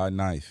 July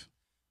 9th.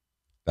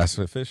 That's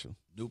official.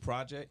 New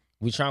project.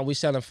 We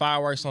selling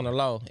fireworks on the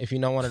low. If you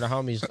know one of the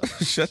homies,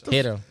 Shut the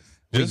hit him.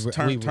 Just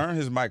turn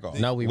his mic off.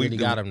 No, we really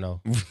do got it. him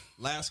though.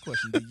 Last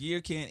question. The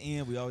year can't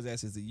end. We always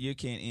ask this. The year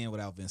can't end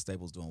without Vince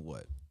Staples doing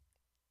what?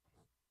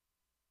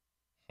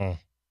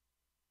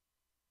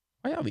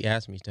 Why y'all be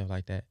asking me stuff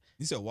like that?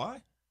 You said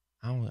why?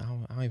 I don't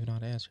even know how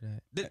to answer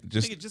that.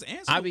 Just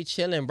answer. I be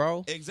chilling,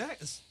 bro.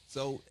 Exactly.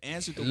 So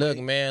answer the Look,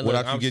 way. man. What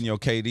Look, about you getting your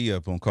KD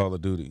up on Call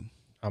of Duty?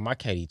 Oh, my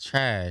Katie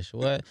trash.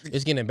 What?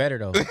 It's getting better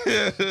though.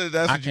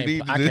 That's what you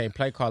need to I do. can't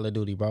play Call of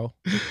Duty, bro.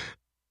 I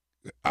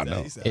Yeah,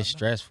 know. he said, It's I know.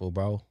 stressful,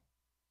 bro.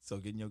 So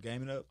getting your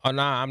gaming up. Oh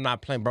nah, I'm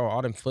not playing, bro.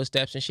 All them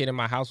footsteps and shit in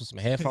my house with some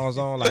headphones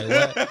on, like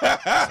what?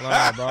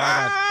 Nah, bro.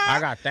 I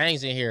got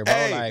things in here, bro.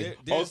 Hey,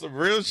 like on some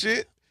real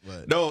shit.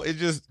 But No,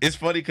 it's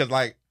funny because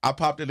like I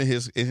popped into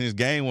his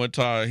game one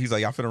time. He's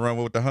like, "I'm finna run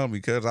with the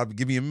homie, cuz I'll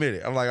give me a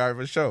minute." I'm like, "All right,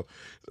 for sure."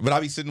 But I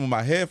be sitting with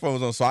my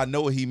headphones on, so I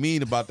know what he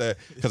mean about that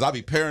because I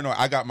be paranoid.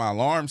 I got my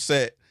alarm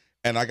set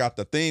and I got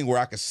the thing where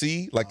I can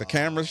see like the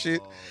camera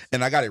shit,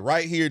 and I got it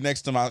right here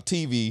next to my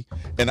TV,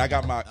 and I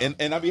got my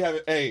and I be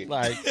having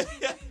like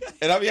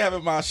and I be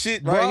having my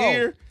shit Bro. right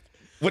here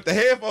with the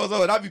headphones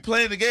on, and I be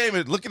playing the game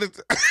and looking at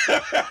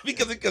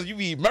because you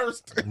be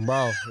immersed.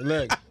 bro,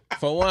 look,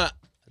 for one,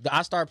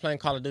 I started playing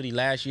Call of Duty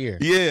last year.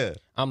 Yeah.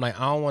 I'm like,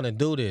 I don't want to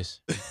do this.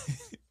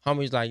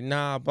 Homie's like,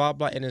 nah, blah,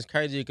 blah. And it's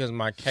crazy because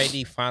my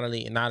KD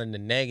finally, not in the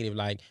negative,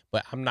 like,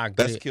 but I'm not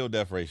good That's at, kill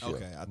death ratio.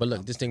 okay. but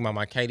look, this thing about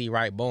my KD,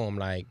 right, boom,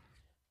 like,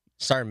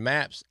 certain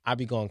maps, I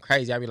be going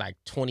crazy. I be like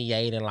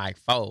 28 and like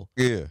 4.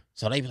 Yeah.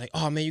 So they be like,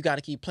 oh, man, you got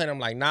to keep playing. I'm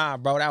like, nah,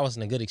 bro, that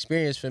wasn't a good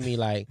experience for me.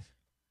 Like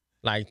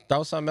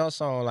throw something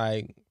else on,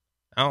 like,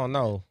 I don't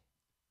know.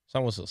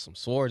 Some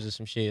swords or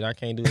some shit. I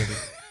can't do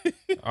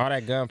it. All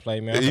that gunplay,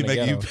 man. I'm He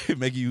finna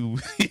make you.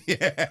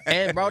 Yeah.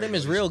 And bro, them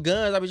is real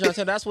guns. I be trying to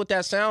tell. That's what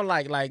that sound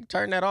like. Like,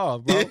 turn that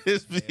off, bro.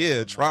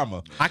 Yeah,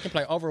 trauma. I can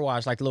play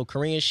Overwatch, like the little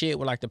Korean shit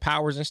with like the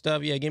powers and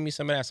stuff. Yeah, give me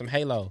some of that, some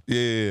Halo.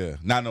 Yeah,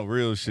 not no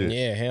real shit.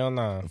 Yeah, hell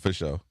no. For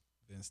sure.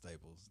 Ben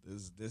Staples,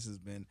 this has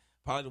been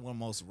probably one of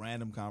the most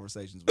random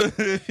conversations.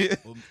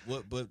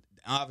 But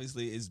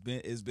obviously it's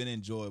been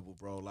enjoyable,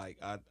 bro. Like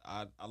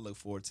I look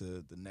forward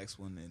to the next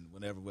one and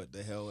whenever what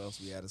the hell else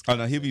we had. Oh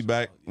no, he'll be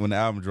back when the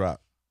album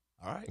drop.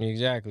 All right,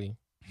 Exactly.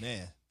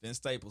 man. Ben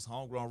Staples,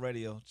 Homegrown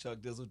Radio, Chuck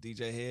Dizzle,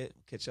 DJ Head.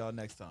 Catch y'all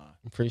next time.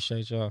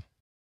 Appreciate y'all.